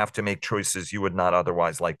going to have to make choices you would not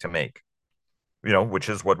otherwise like to make, which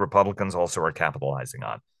is what Republicans also are capitalizing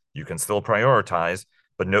on. You can still prioritize,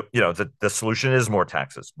 but the solution is more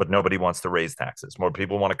taxes, but nobody wants to raise taxes. More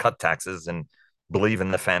people want to cut taxes and believe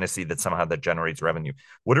in the fantasy that somehow that generates revenue.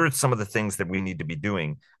 What are some of the things that we need to be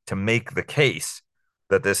doing to make the case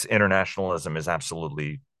that this internationalism is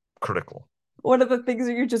absolutely critical? One of the things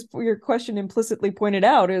that your question implicitly pointed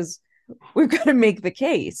out is we've got to make the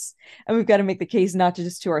case, and we've got to make the case not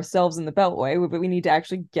just to ourselves in the Beltway, but we need to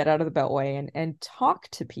actually get out of the Beltway and talk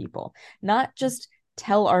to people, not just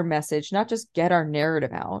tell our message, not just get our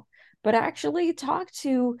narrative out, but actually talk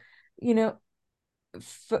to,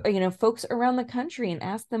 folks around the country and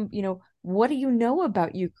ask them, what do you know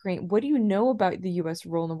about Ukraine? What do you know about the U.S.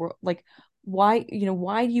 role in the world? Like, why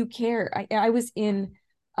do you care? I was in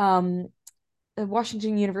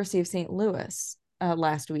Washington University of St. Louis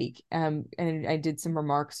last week, and I did some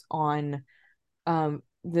remarks on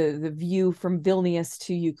the view from Vilnius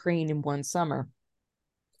to Ukraine in one summer.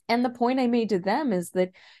 And the point I made to them is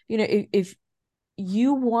that, if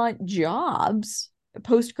you want jobs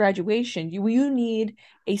post-graduation, you need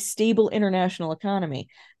a stable international economy.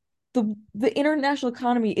 The international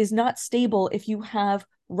economy is not stable if you have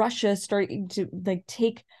Russia starting to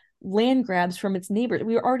take land grabs from its neighbors.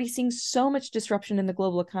 We are already seeing so much disruption in the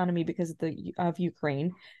global economy because of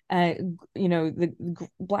Ukraine, the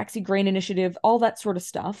Black Sea Grain Initiative, all that sort of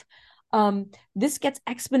stuff. This gets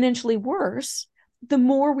exponentially worse the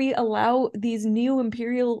more we allow these new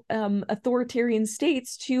imperial authoritarian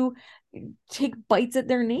states to take bites at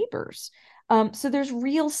their neighbors. So there's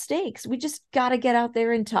real stakes. We just got to get out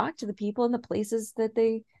there and talk to the people in the places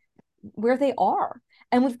where they are.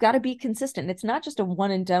 And we've got to be consistent. It's not just a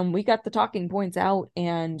one and done. We got the talking points out,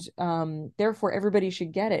 and therefore everybody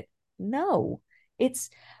should get it. No,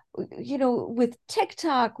 it's, with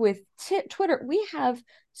TikTok, with Twitter, we have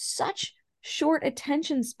such short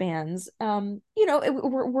attention spans.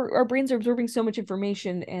 Our brains are absorbing so much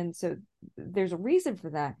information, and so there's a reason for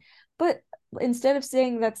that. But instead of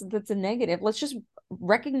saying that's a negative, let's just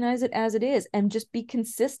recognize it as it is and just be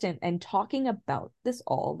consistent and talking about this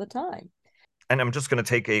all the time. And I'm just going to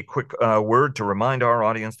take a quick word to remind our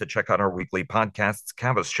audience to check out our weekly podcasts,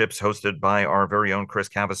 Cavas Ships, hosted by our very own Chris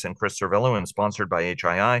Cavas and Chris Cervello, and sponsored by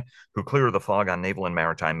HII, who clear the fog on naval and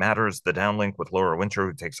maritime matters, The Downlink with Laura Winter,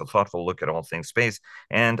 who takes a thoughtful look at all things space,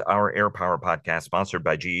 and our Air Power podcast, sponsored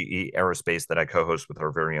by GE Aerospace, that I co-host with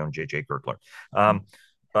our very own JJ Gertler.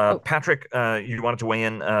 Patrick, you wanted to weigh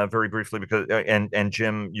in very briefly because, and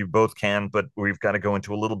Jim, you both can, but we've got to go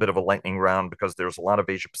into a little bit of a lightning round because there's a lot of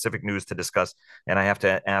Asia Pacific news to discuss, and I have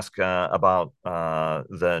to ask about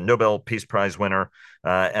the Nobel Peace Prize winner,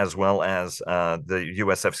 as well as the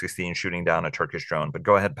US F-16 shooting down a Turkish drone. But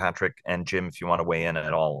go ahead, Patrick, and Jim, if you want to weigh in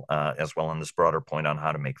at all, as well on this broader point on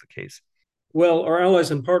how to make the case. Well, our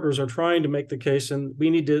allies and partners are trying to make the case, and we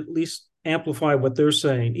need to at least amplify what they're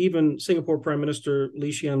saying. Even Singapore Prime Minister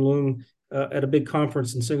Lee Hsien Loong at a big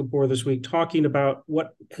conference in Singapore this week, talking about what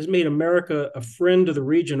has made America a friend of the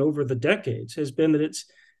region over the decades, has been that it's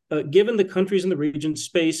given the countries in the region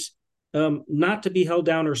space not to be held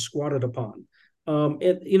down or squatted upon.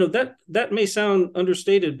 That may sound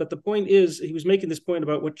understated, but the point is, he was making this point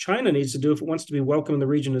about what China needs to do if it wants to be welcome in the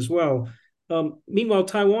region as well. Meanwhile,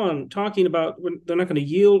 Taiwan talking about they're not going to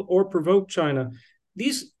yield or provoke China.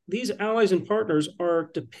 These allies and partners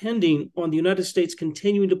are depending on the United States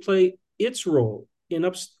continuing to play its role in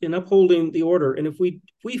upholding the order. And if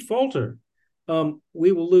we falter,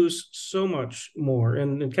 we will lose so much more.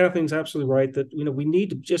 And Kathleen's absolutely right that we need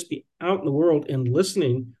to just be out in the world and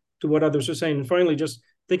listening to what others are saying. And finally, just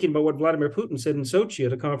thinking about what Vladimir Putin said in Sochi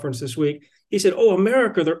at a conference this week. He said, "Oh,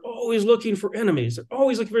 America, they're always looking for enemies. They're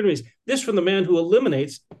always looking for enemies." This from the man who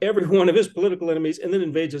eliminates every one of his political enemies and then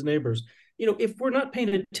invades his neighbors. If we're not paying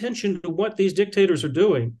attention to what these dictators are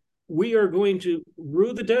doing, we are going to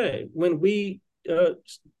rue the day when we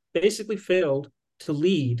basically failed to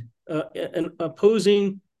lead an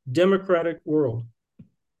opposing democratic world.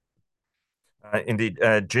 Indeed.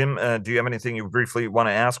 Jim, do you have anything you briefly want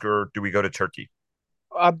to ask, or do we go to Turkey?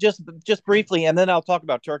 Just briefly, and then I'll talk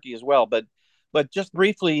about Turkey as well. But just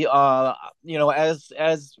briefly,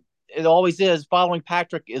 as it always is, following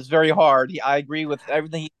Patrick is very hard. I agree with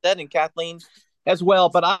everything he said, and Kathleen as well.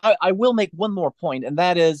 But I will make one more point, and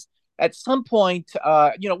that is, at some point,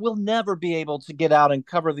 we'll never be able to get out and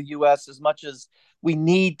cover the U.S. as much as we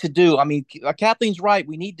need to do. I mean, Kathleen's right.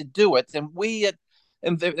 We need to do it, and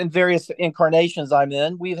in various incarnations I'm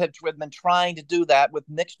in, we've been trying to do that with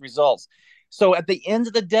mixed results. So at the end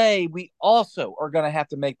of the day, we also are going to have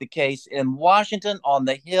to make the case in Washington on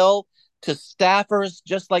the Hill to staffers,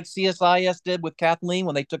 just like CSIS did with Kathleen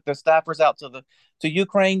when they took their staffers out to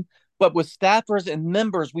Ukraine. But with staffers and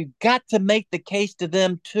members, we've got to make the case to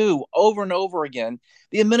them too, over and over again.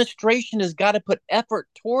 The administration has got to put effort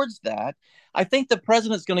towards that. I think the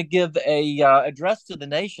president's going to give a address to the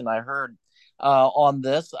nation, I heard, on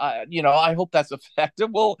this. I hope that's effective.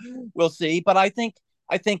 We'll see. But I think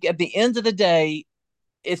at the end of the day,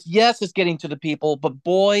 it's getting to the people, but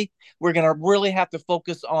boy, we're going to really have to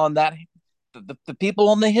focus on that. The people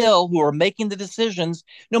on the Hill who are making the decisions,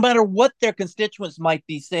 no matter what their constituents might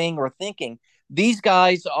be saying or thinking, these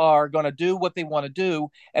guys are going to do what they want to do,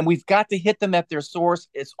 and we've got to hit them at their source.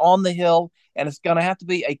 It's on the Hill, and it's going to have to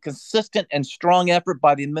be a consistent and strong effort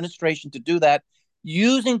by the administration to do that,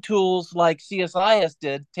 using tools like CSIS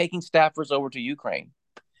did, taking staffers over to Ukraine.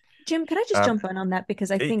 Jim, could I just jump in on that?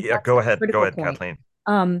 Because I think go ahead, point. Kathleen.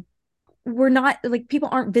 We're not people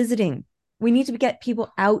aren't visiting. We need to get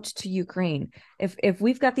people out to Ukraine. If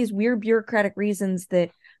we've got these weird bureaucratic reasons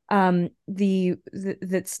that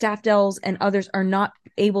that staff DELs and others are not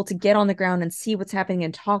able to get on the ground and see what's happening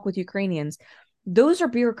and talk with Ukrainians, those are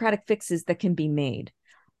bureaucratic fixes that can be made.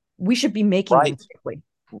 We should be making them quickly.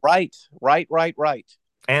 Right.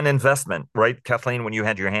 And investment, right? Kathleen, when you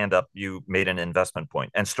had your hand up, you made an investment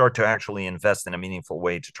point and start to actually invest in a meaningful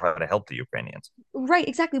way to try to help the Ukrainians. Right,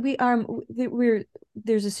 exactly.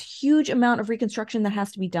 There's this huge amount of reconstruction that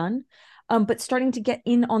has to be done, but starting to get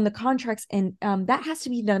in on the contracts, and that has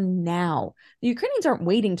to be done now. The Ukrainians aren't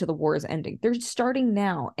waiting till the war is ending. They're starting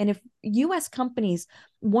now. And if U.S. companies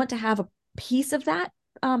want to have a piece of that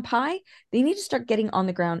pie, they need to start getting on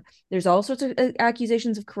the ground. There's all sorts of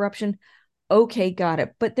accusations of corruption. Okay, got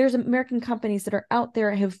it. But there's American companies that are out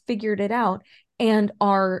there, have figured it out, and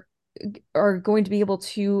are going to be able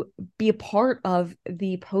to be a part of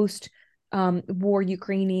the post-war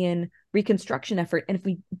Ukrainian reconstruction effort. And if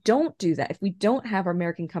we don't do that, if we don't have our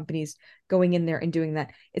American companies going in there and doing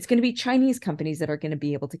that, it's going to be Chinese companies that are going to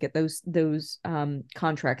be able to get those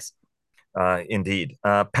contracts. Indeed.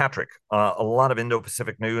 Patrick, a lot of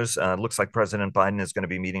Indo-Pacific news. Looks like President Biden is going to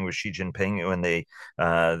be meeting with Xi Jinping when the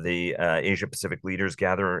Asia-Pacific leaders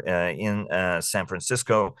gather in San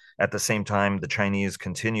Francisco. At the same time, the Chinese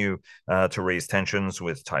continue to raise tensions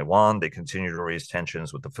with Taiwan. They continue to raise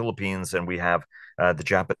tensions with the Philippines. And we have the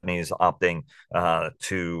Japanese opting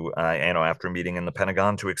to, after a meeting in the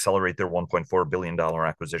Pentagon, to accelerate their $1.4 billion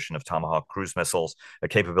acquisition of Tomahawk cruise missiles, a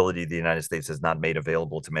capability the United States has not made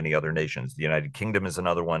available to many other nations. nations. The United Kingdom is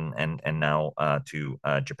another one, and now to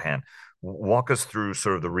Japan. Walk us through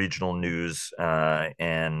sort of the regional news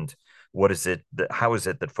and how is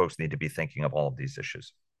it that folks need to be thinking of all of these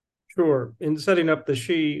issues? Sure. In setting up the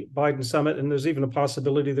Xi-Biden summit, and there's even a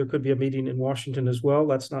possibility there could be a meeting in Washington as well.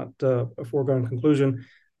 That's not a foregone conclusion.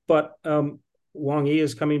 But Wang Yi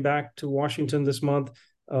is coming back to Washington this month.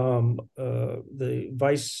 The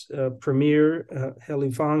vice premier, He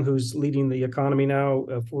Lifang, who's leading the economy now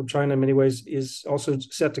for China in many ways, is also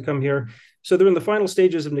set to come here. So they're in the final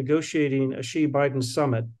stages of negotiating a Xi-Biden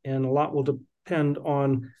summit, and a lot will depend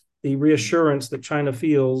on the reassurance that China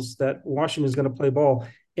feels that Washington is going to play ball.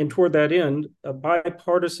 And toward that end, a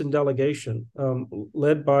bipartisan delegation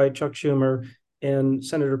led by Chuck Schumer and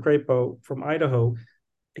Senator Crapo from Idaho,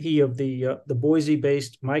 he of the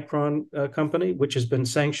Boise-based Micron company, which has been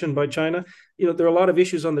sanctioned by China. There are a lot of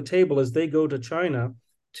issues on the table as they go to China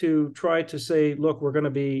to try to say, look, we're going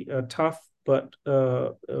to be tough, but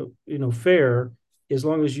fair, as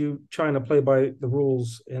long as you China play by the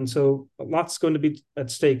rules. And so a lot's going to be at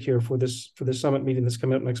stake here for this summit meeting that's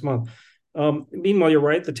coming up next month. Meanwhile, you're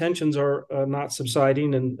right, the tensions are not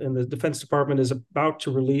subsiding, and the Defense Department is about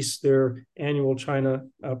to release their annual China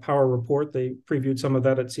power report. They previewed some of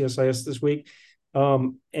that at CSIS this week.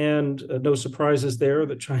 And no surprises there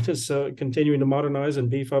that China's continuing to modernize and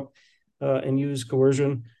beef up and use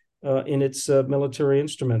coercion in its military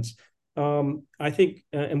instruments. I think,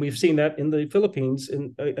 and we've seen that in the Philippines,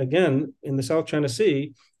 again, in the South China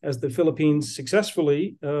Sea, as the Philippines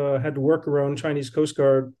successfully had to work around Chinese Coast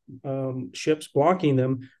Guard ships, blocking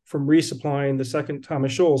them from resupplying the second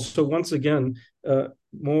Thomas Shoals. So once again,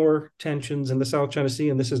 more tensions in the South China Sea,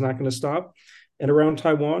 and this is not going to stop. And around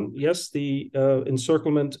Taiwan, yes, the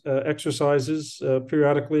encirclement exercises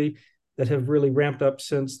periodically that have really ramped up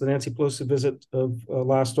since the Nancy Pelosi visit of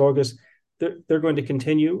last August, they're going to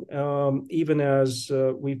continue, even as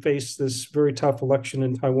we face this very tough election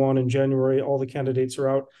in Taiwan in January. All the candidates are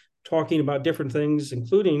out talking about different things,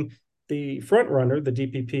 including the front runner, the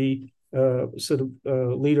DPP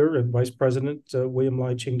leader and vice president, William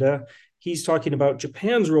Lai Ching-te. He's talking about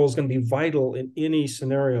Japan's role is going to be vital in any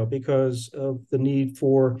scenario because of the need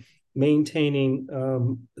for maintaining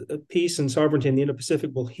peace and sovereignty in the Indo-Pacific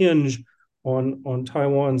will hinge on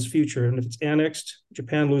Taiwan's future. And if it's annexed,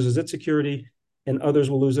 Japan loses its security and others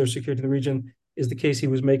will lose their security in the region, is the case he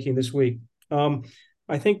was making this week.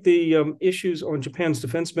 I think the issues on Japan's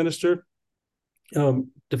defense minister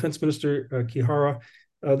Kihara,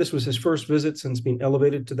 this was his first visit since being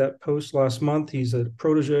elevated to that post last month. He's a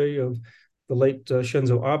protege of the late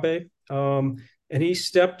Shinzo Abe. And he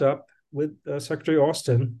stepped up with Secretary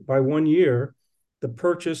Austin by 1 year the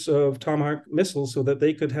purchase of Tomahawk missiles so that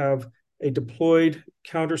they could have a deployed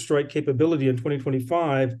counterstrike capability in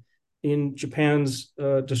 2025 in Japan's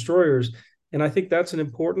destroyers. And I think that's an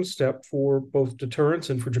important step for both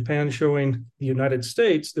deterrence and for Japan, showing the United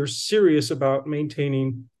States they're serious about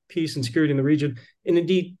maintaining peace and security in the region. And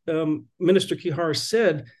indeed, Minister Kihara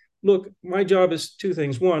said, look, my job is two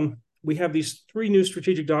things. One, we have these 3 new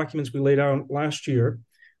strategic documents we laid out last year.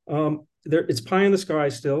 It's pie in the sky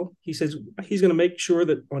still. He says he's going to make sure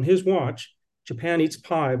that on his watch, Japan eats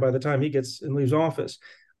pie by the time he gets and leaves office.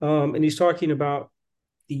 And he's talking about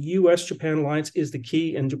the U.S.-Japan alliance is the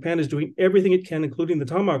key, and Japan is doing everything it can, including the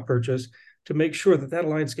Tomahawk purchase, to make sure that that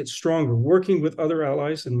alliance gets stronger, working with other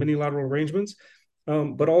allies in many-lateral arrangements,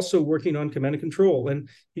 but also working on command and control. And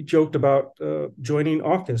he joked about joining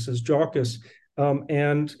AUKUS as JAUKUS,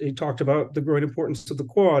 and he talked about the growing importance of the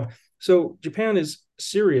Quad. So Japan is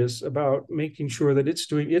serious about making sure that it's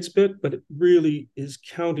doing its bit, but it really is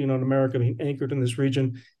counting on America being anchored in this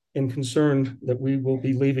region and concerned that we will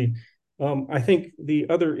be leaving. I think the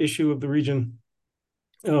other issue of the region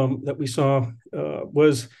that we saw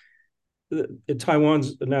was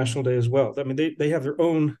Taiwan's National Day as well. I mean, they have their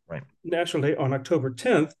own National Day on October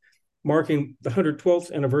 10th, marking the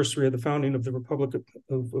 112th anniversary of the founding of the Republic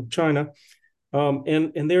of China.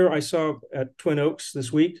 And there I saw at Twin Oaks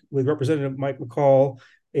this week with Representative Mike McCall,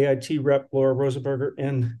 AIT Rep Laura Rosenberger,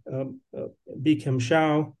 and B. Kim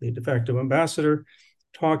Shao, the de facto ambassador,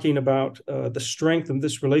 talking about the strength of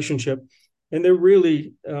this relationship. And they're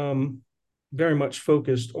really very much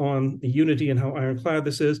focused on the unity and how ironclad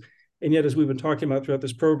this is. And yet, as we've been talking about throughout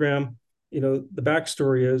this program, the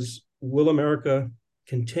backstory is, will America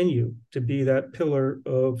continue to be that pillar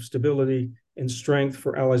of stability and strength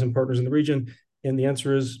for allies and partners in the region? And the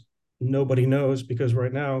answer is nobody knows, because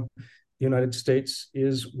right now the United States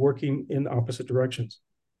is working in opposite directions.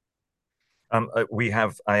 I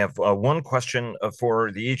have one question for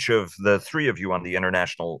each of the three of you on the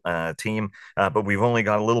international team, but we've only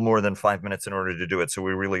got a little more than 5 minutes in order to do it, so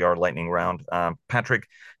we really are lightning round. Patrick,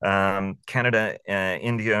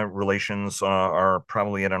 Canada-India relations are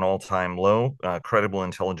probably at an all-time low. Credible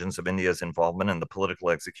intelligence of India's involvement in the political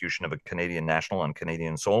execution of a Canadian national on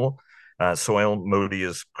Canadian soil. Modi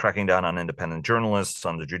is cracking down on independent journalists,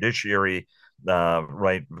 on the judiciary,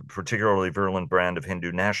 right, particularly virulent brand of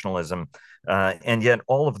Hindu nationalism. And yet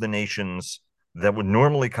all of the nations that would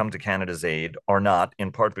normally come to Canada's aid are not,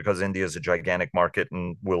 in part because India is a gigantic market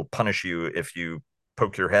and will punish you if you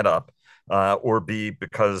poke your head up, or B,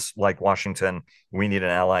 because like Washington, we need an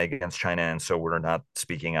ally against China, and so we're not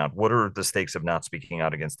speaking out. What are the stakes of not speaking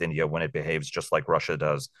out against India when it behaves just like Russia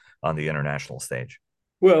does on the international stage?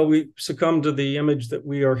 Well, we succumb to the image that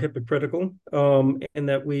we are hypocritical, and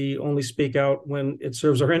that we only speak out when it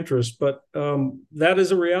serves our interests. But that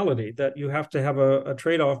is a reality, that you have to have a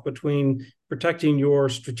trade-off between protecting your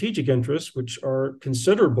strategic interests, which are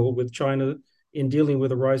considerable with China in dealing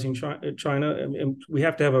with a rising China. And we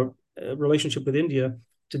have to have a relationship with India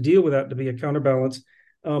to deal with that, to be a counterbalance.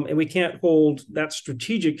 And we can't hold that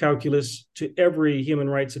strategic calculus to every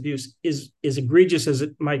human rights abuse, is egregious as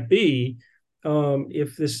it might be.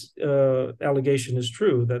 If this allegation is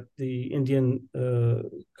true, that the Indian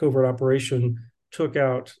covert operation took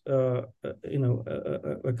out, a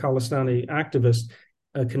Khalistani activist,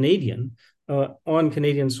 a Canadian, on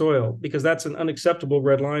Canadian soil, because that's an unacceptable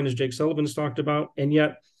red line, as Jake Sullivan's talked about. And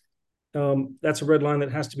yet that's a red line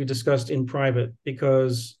that has to be discussed in private,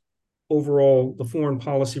 because overall, the foreign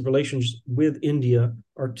policy relations with India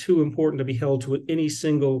are too important to be held to any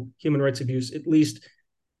single human rights abuse, at least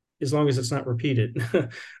as long as it's not repeated.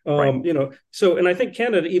 Right. So, and I think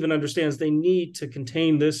Canada even understands they need to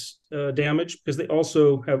contain this damage, because they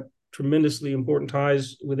also have tremendously important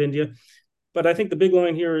ties with India. But I think the big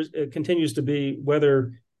line here continues to be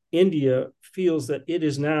whether India feels that it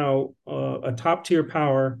is now a top tier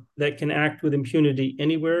power that can act with impunity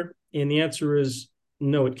anywhere. And the answer is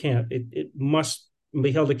no, it can't. It must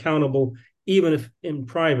be held accountable, even if in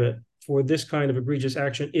private, for this kind of egregious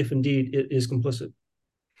action, if indeed it is complicit.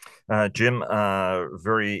 Jim,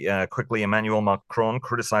 very quickly, Emmanuel Macron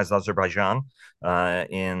criticized Azerbaijan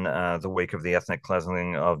in the wake of the ethnic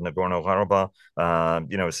cleansing of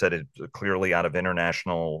Nagorno-Karabakh. Said it clearly out of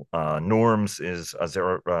international norms is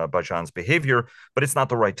Azerbaijan's behavior, but it's not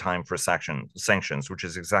the right time for sanctions, which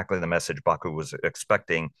is exactly the message Baku was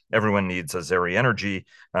expecting. Everyone needs Azeri energy,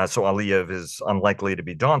 so Aliyev is unlikely to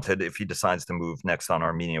be daunted if he decides to move next on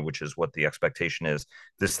Armenia, which is what the expectation is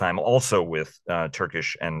this time, also with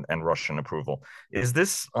Turkish and Russian approval. Is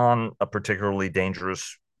this on a particularly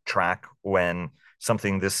dangerous track when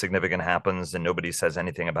something this significant happens and nobody says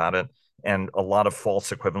anything about it, and a lot of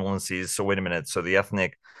false equivalencies? So wait a minute. So the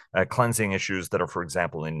ethnic cleansing issues that are, for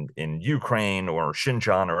example, in Ukraine or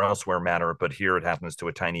Xinjiang or elsewhere matter, but here it happens to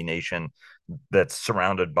a tiny nation that's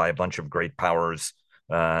surrounded by a bunch of great powers,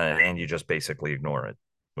 and you just basically ignore it,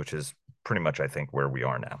 which is pretty much, I think, where we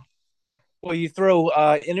are now. Well, you throw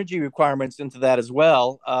energy requirements into that as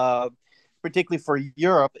well, particularly for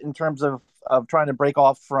Europe in terms of trying to break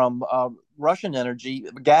off from Russian energy,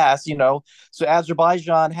 gas, So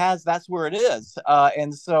Azerbaijan that's where it is.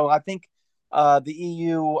 And so I think the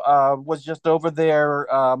EU was just over there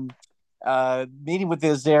meeting with the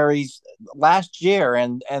Azeris last year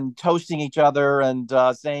and toasting each other and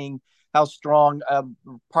saying how strong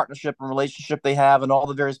partnership and relationship they have and all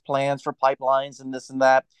the various plans for pipelines and this and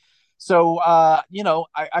that. So, I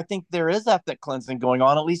think there is ethnic cleansing going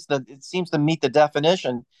on. At least it seems to meet the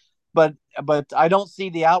definition, but I don't see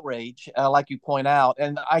the outrage like you point out.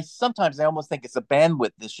 And I almost think it's a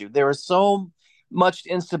bandwidth issue. There is so much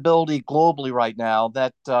instability globally right now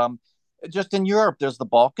that just in Europe, there's the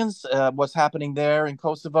Balkans, what's happening there in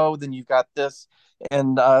Kosovo. Then you've got this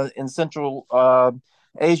in Central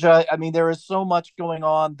Asia. I mean, there is so much going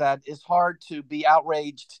on that it's hard to be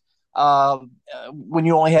outraged when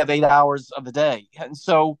you only have 8 hours of the day. And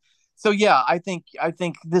so yeah, I think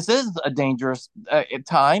this is a dangerous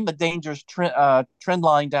time, a dangerous trend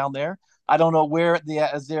line down there. I don't know where the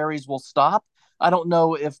Azeris will stop. I don't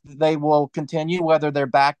know if they will continue, whether they're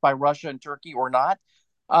backed by Russia and Turkey or not.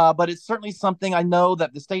 But it's certainly something. I know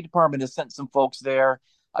that the State Department has sent some folks there.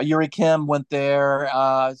 Yuri Kim went there.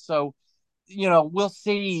 So we'll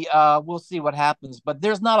see what happens, but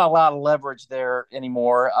there's not a lot of leverage there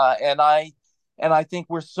anymore. And I think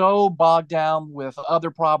we're so bogged down with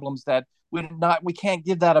other problems that we can't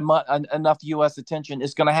give that enough U.S. attention.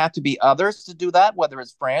 It's going to have to be others to do that, whether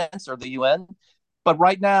it's France or the UN. But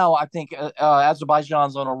right now, I think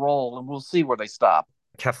Azerbaijan's on a roll, and we'll see where they stop.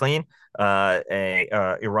 Kathleen,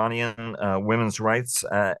 a Iranian women's rights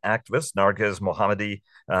activist, Narges Mohammadi,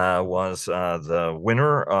 was the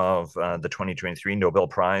winner of the 2023 Nobel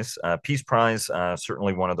Prize, Peace Prize,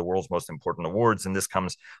 certainly one of the world's most important awards. And this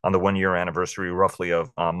comes on the 1-year anniversary, roughly, of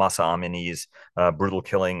Mahsa Amini's brutal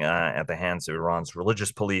killing at the hands of Iran's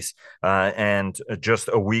religious police, and just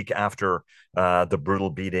a week after the brutal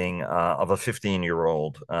beating of a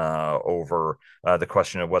 15-year-old over the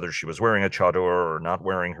question of whether she was wearing a chador or not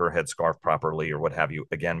wearing her headscarf properly or what have you,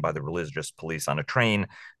 again, by the religious police on a train.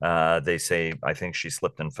 They say, I think she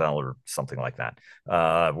slipped and fell or something like that,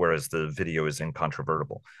 whereas the video is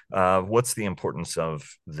incontrovertible. What's the importance of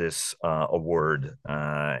this award,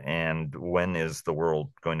 and when is the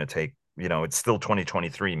world going to take, it's still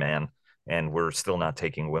 2023, man, and we're still not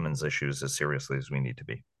taking women's issues as seriously as we need to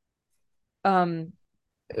be.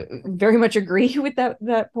 Very much agree with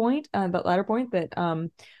that point, that latter point, that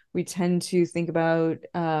we tend to think about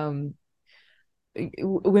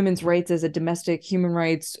women's rights as a domestic human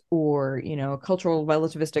rights or a cultural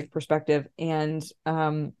relativistic perspective. And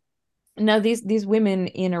now these women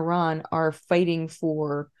in Iran are fighting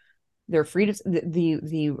for their freedoms.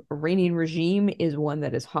 The Iranian regime is one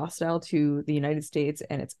that is hostile to the United States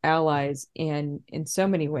and its allies in so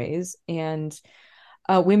many ways, and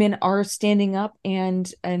women are standing up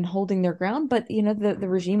and holding their ground. But the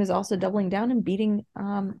regime is also doubling down and beating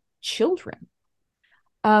children.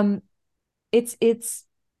 It's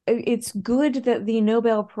good that the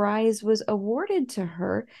Nobel Prize was awarded to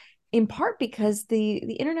her, in part because the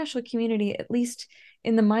international community, at least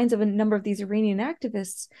in the minds of a number of these Iranian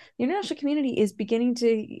activists, the international community is beginning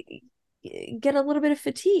to get a little bit of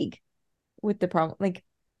fatigue with the problem. Like,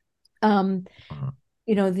 the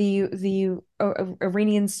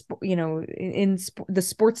Iranians, in the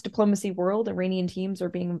sports diplomacy world, Iranian teams are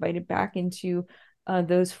being invited back into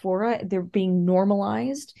those fora. They're being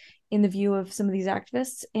normalized in the view of some of these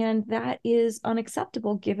activists, and that is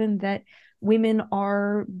unacceptable given that women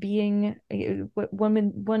are being,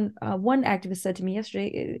 one activist said to me yesterday,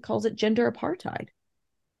 it calls it gender apartheid.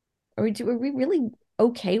 Are we really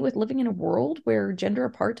okay with living in a world where gender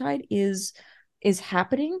apartheid is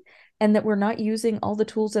happening, and that we're not using all the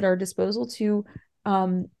tools at our disposal to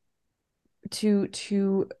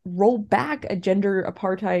roll back a gender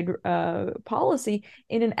apartheid policy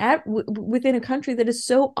within a country that is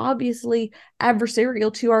so obviously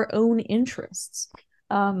adversarial to our own interests?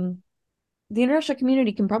 The international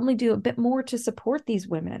community can probably do a bit more to support these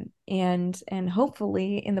women and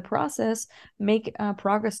hopefully in the process make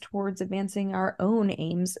progress towards advancing our own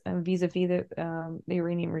aims vis-a-vis the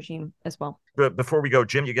Iranian regime as well. But before we go,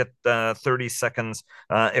 Jim, you get 30 seconds.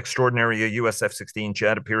 Extraordinary, a US F-16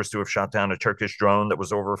 jet appears to have shot down a Turkish drone that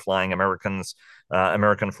was overflying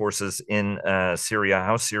American forces in Syria.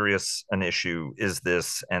 How serious an issue is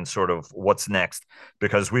this, and sort of what's next?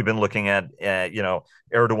 Because we've been looking at,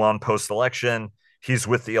 Erdogan post-election. He's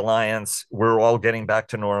with the alliance. We're all getting back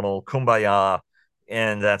to normal. Kumbaya.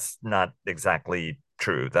 And that's not exactly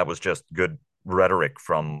true. That was just good rhetoric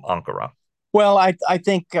from Ankara. Well, I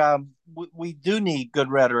think we do need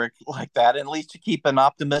good rhetoric like that, at least to keep an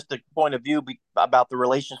optimistic point of view about the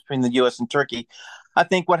relations between the U.S. and Turkey. I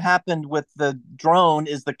think what happened with the drone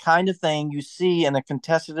is the kind of thing you see in a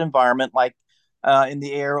contested environment like in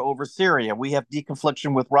the air over Syria. We have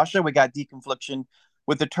deconfliction with Russia. We got deconfliction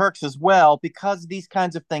with the Turks as well, because these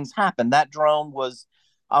kinds of things happen. That drone was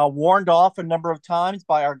warned off a number of times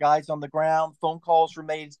by our guys on the ground. Phone calls were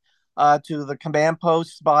made to the command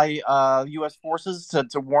posts by U.S. forces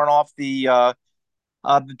to warn off the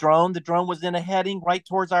drone. The drone was in a heading right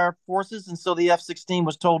towards our forces, and so the F-16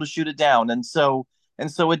 was told to shoot it down, and so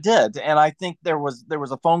it did. And I think there was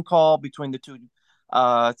a phone call between the two,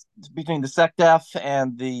 between the SecDef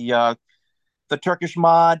and the Turkish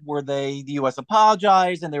mod, where the U.S.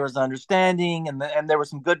 apologized, and there was understanding, and there was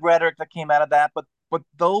some good rhetoric that came out of that. But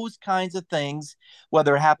those kinds of things,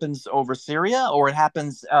 whether it happens over Syria or it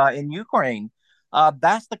happens in Ukraine,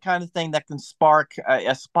 that's the kind of thing that can spark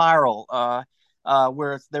a spiral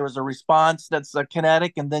where there was a response that's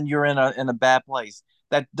kinetic, and then you're in a bad place.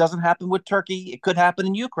 That doesn't happen with Turkey. It could happen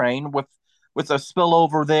in Ukraine with a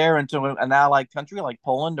spillover there into an allied country like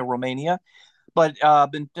Poland or Romania. But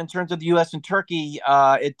in terms of the U.S. and Turkey,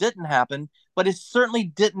 it didn't happen. But it certainly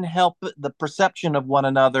didn't help the perception of one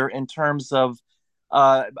another in terms of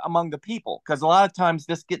among the people, because a lot of times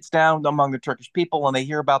this gets down among the Turkish people, and they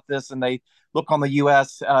hear about this and they look on the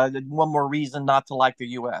U.S. One more reason not to like the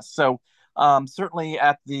U.S. So certainly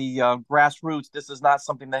at the grassroots, this is not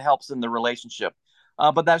something that helps in the relationship.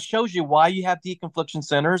 But that shows you why you have deconfliction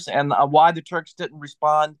centers and why the Turks didn't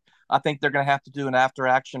respond. I think they're going to have to do an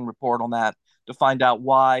after-action report on that to find out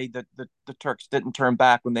why the Turks didn't turn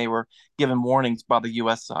back when they were given warnings by the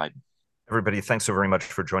U.S. side. Everybody, thanks so very much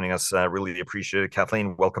for joining us. Really appreciate it.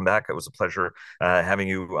 Kathleen, welcome back. It was a pleasure having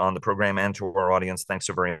you on the program, and to our audience, thanks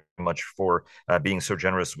so very much for being so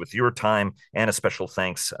generous with your time, and a special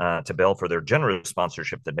thanks to Bell for their generous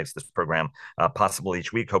sponsorship that makes this program possible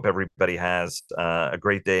each week. Hope everybody has a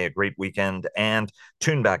great day, a great weekend, and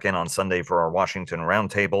tune back in on Sunday for our Washington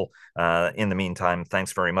Roundtable. In the meantime,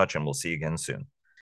 thanks very much, and we'll see you again soon.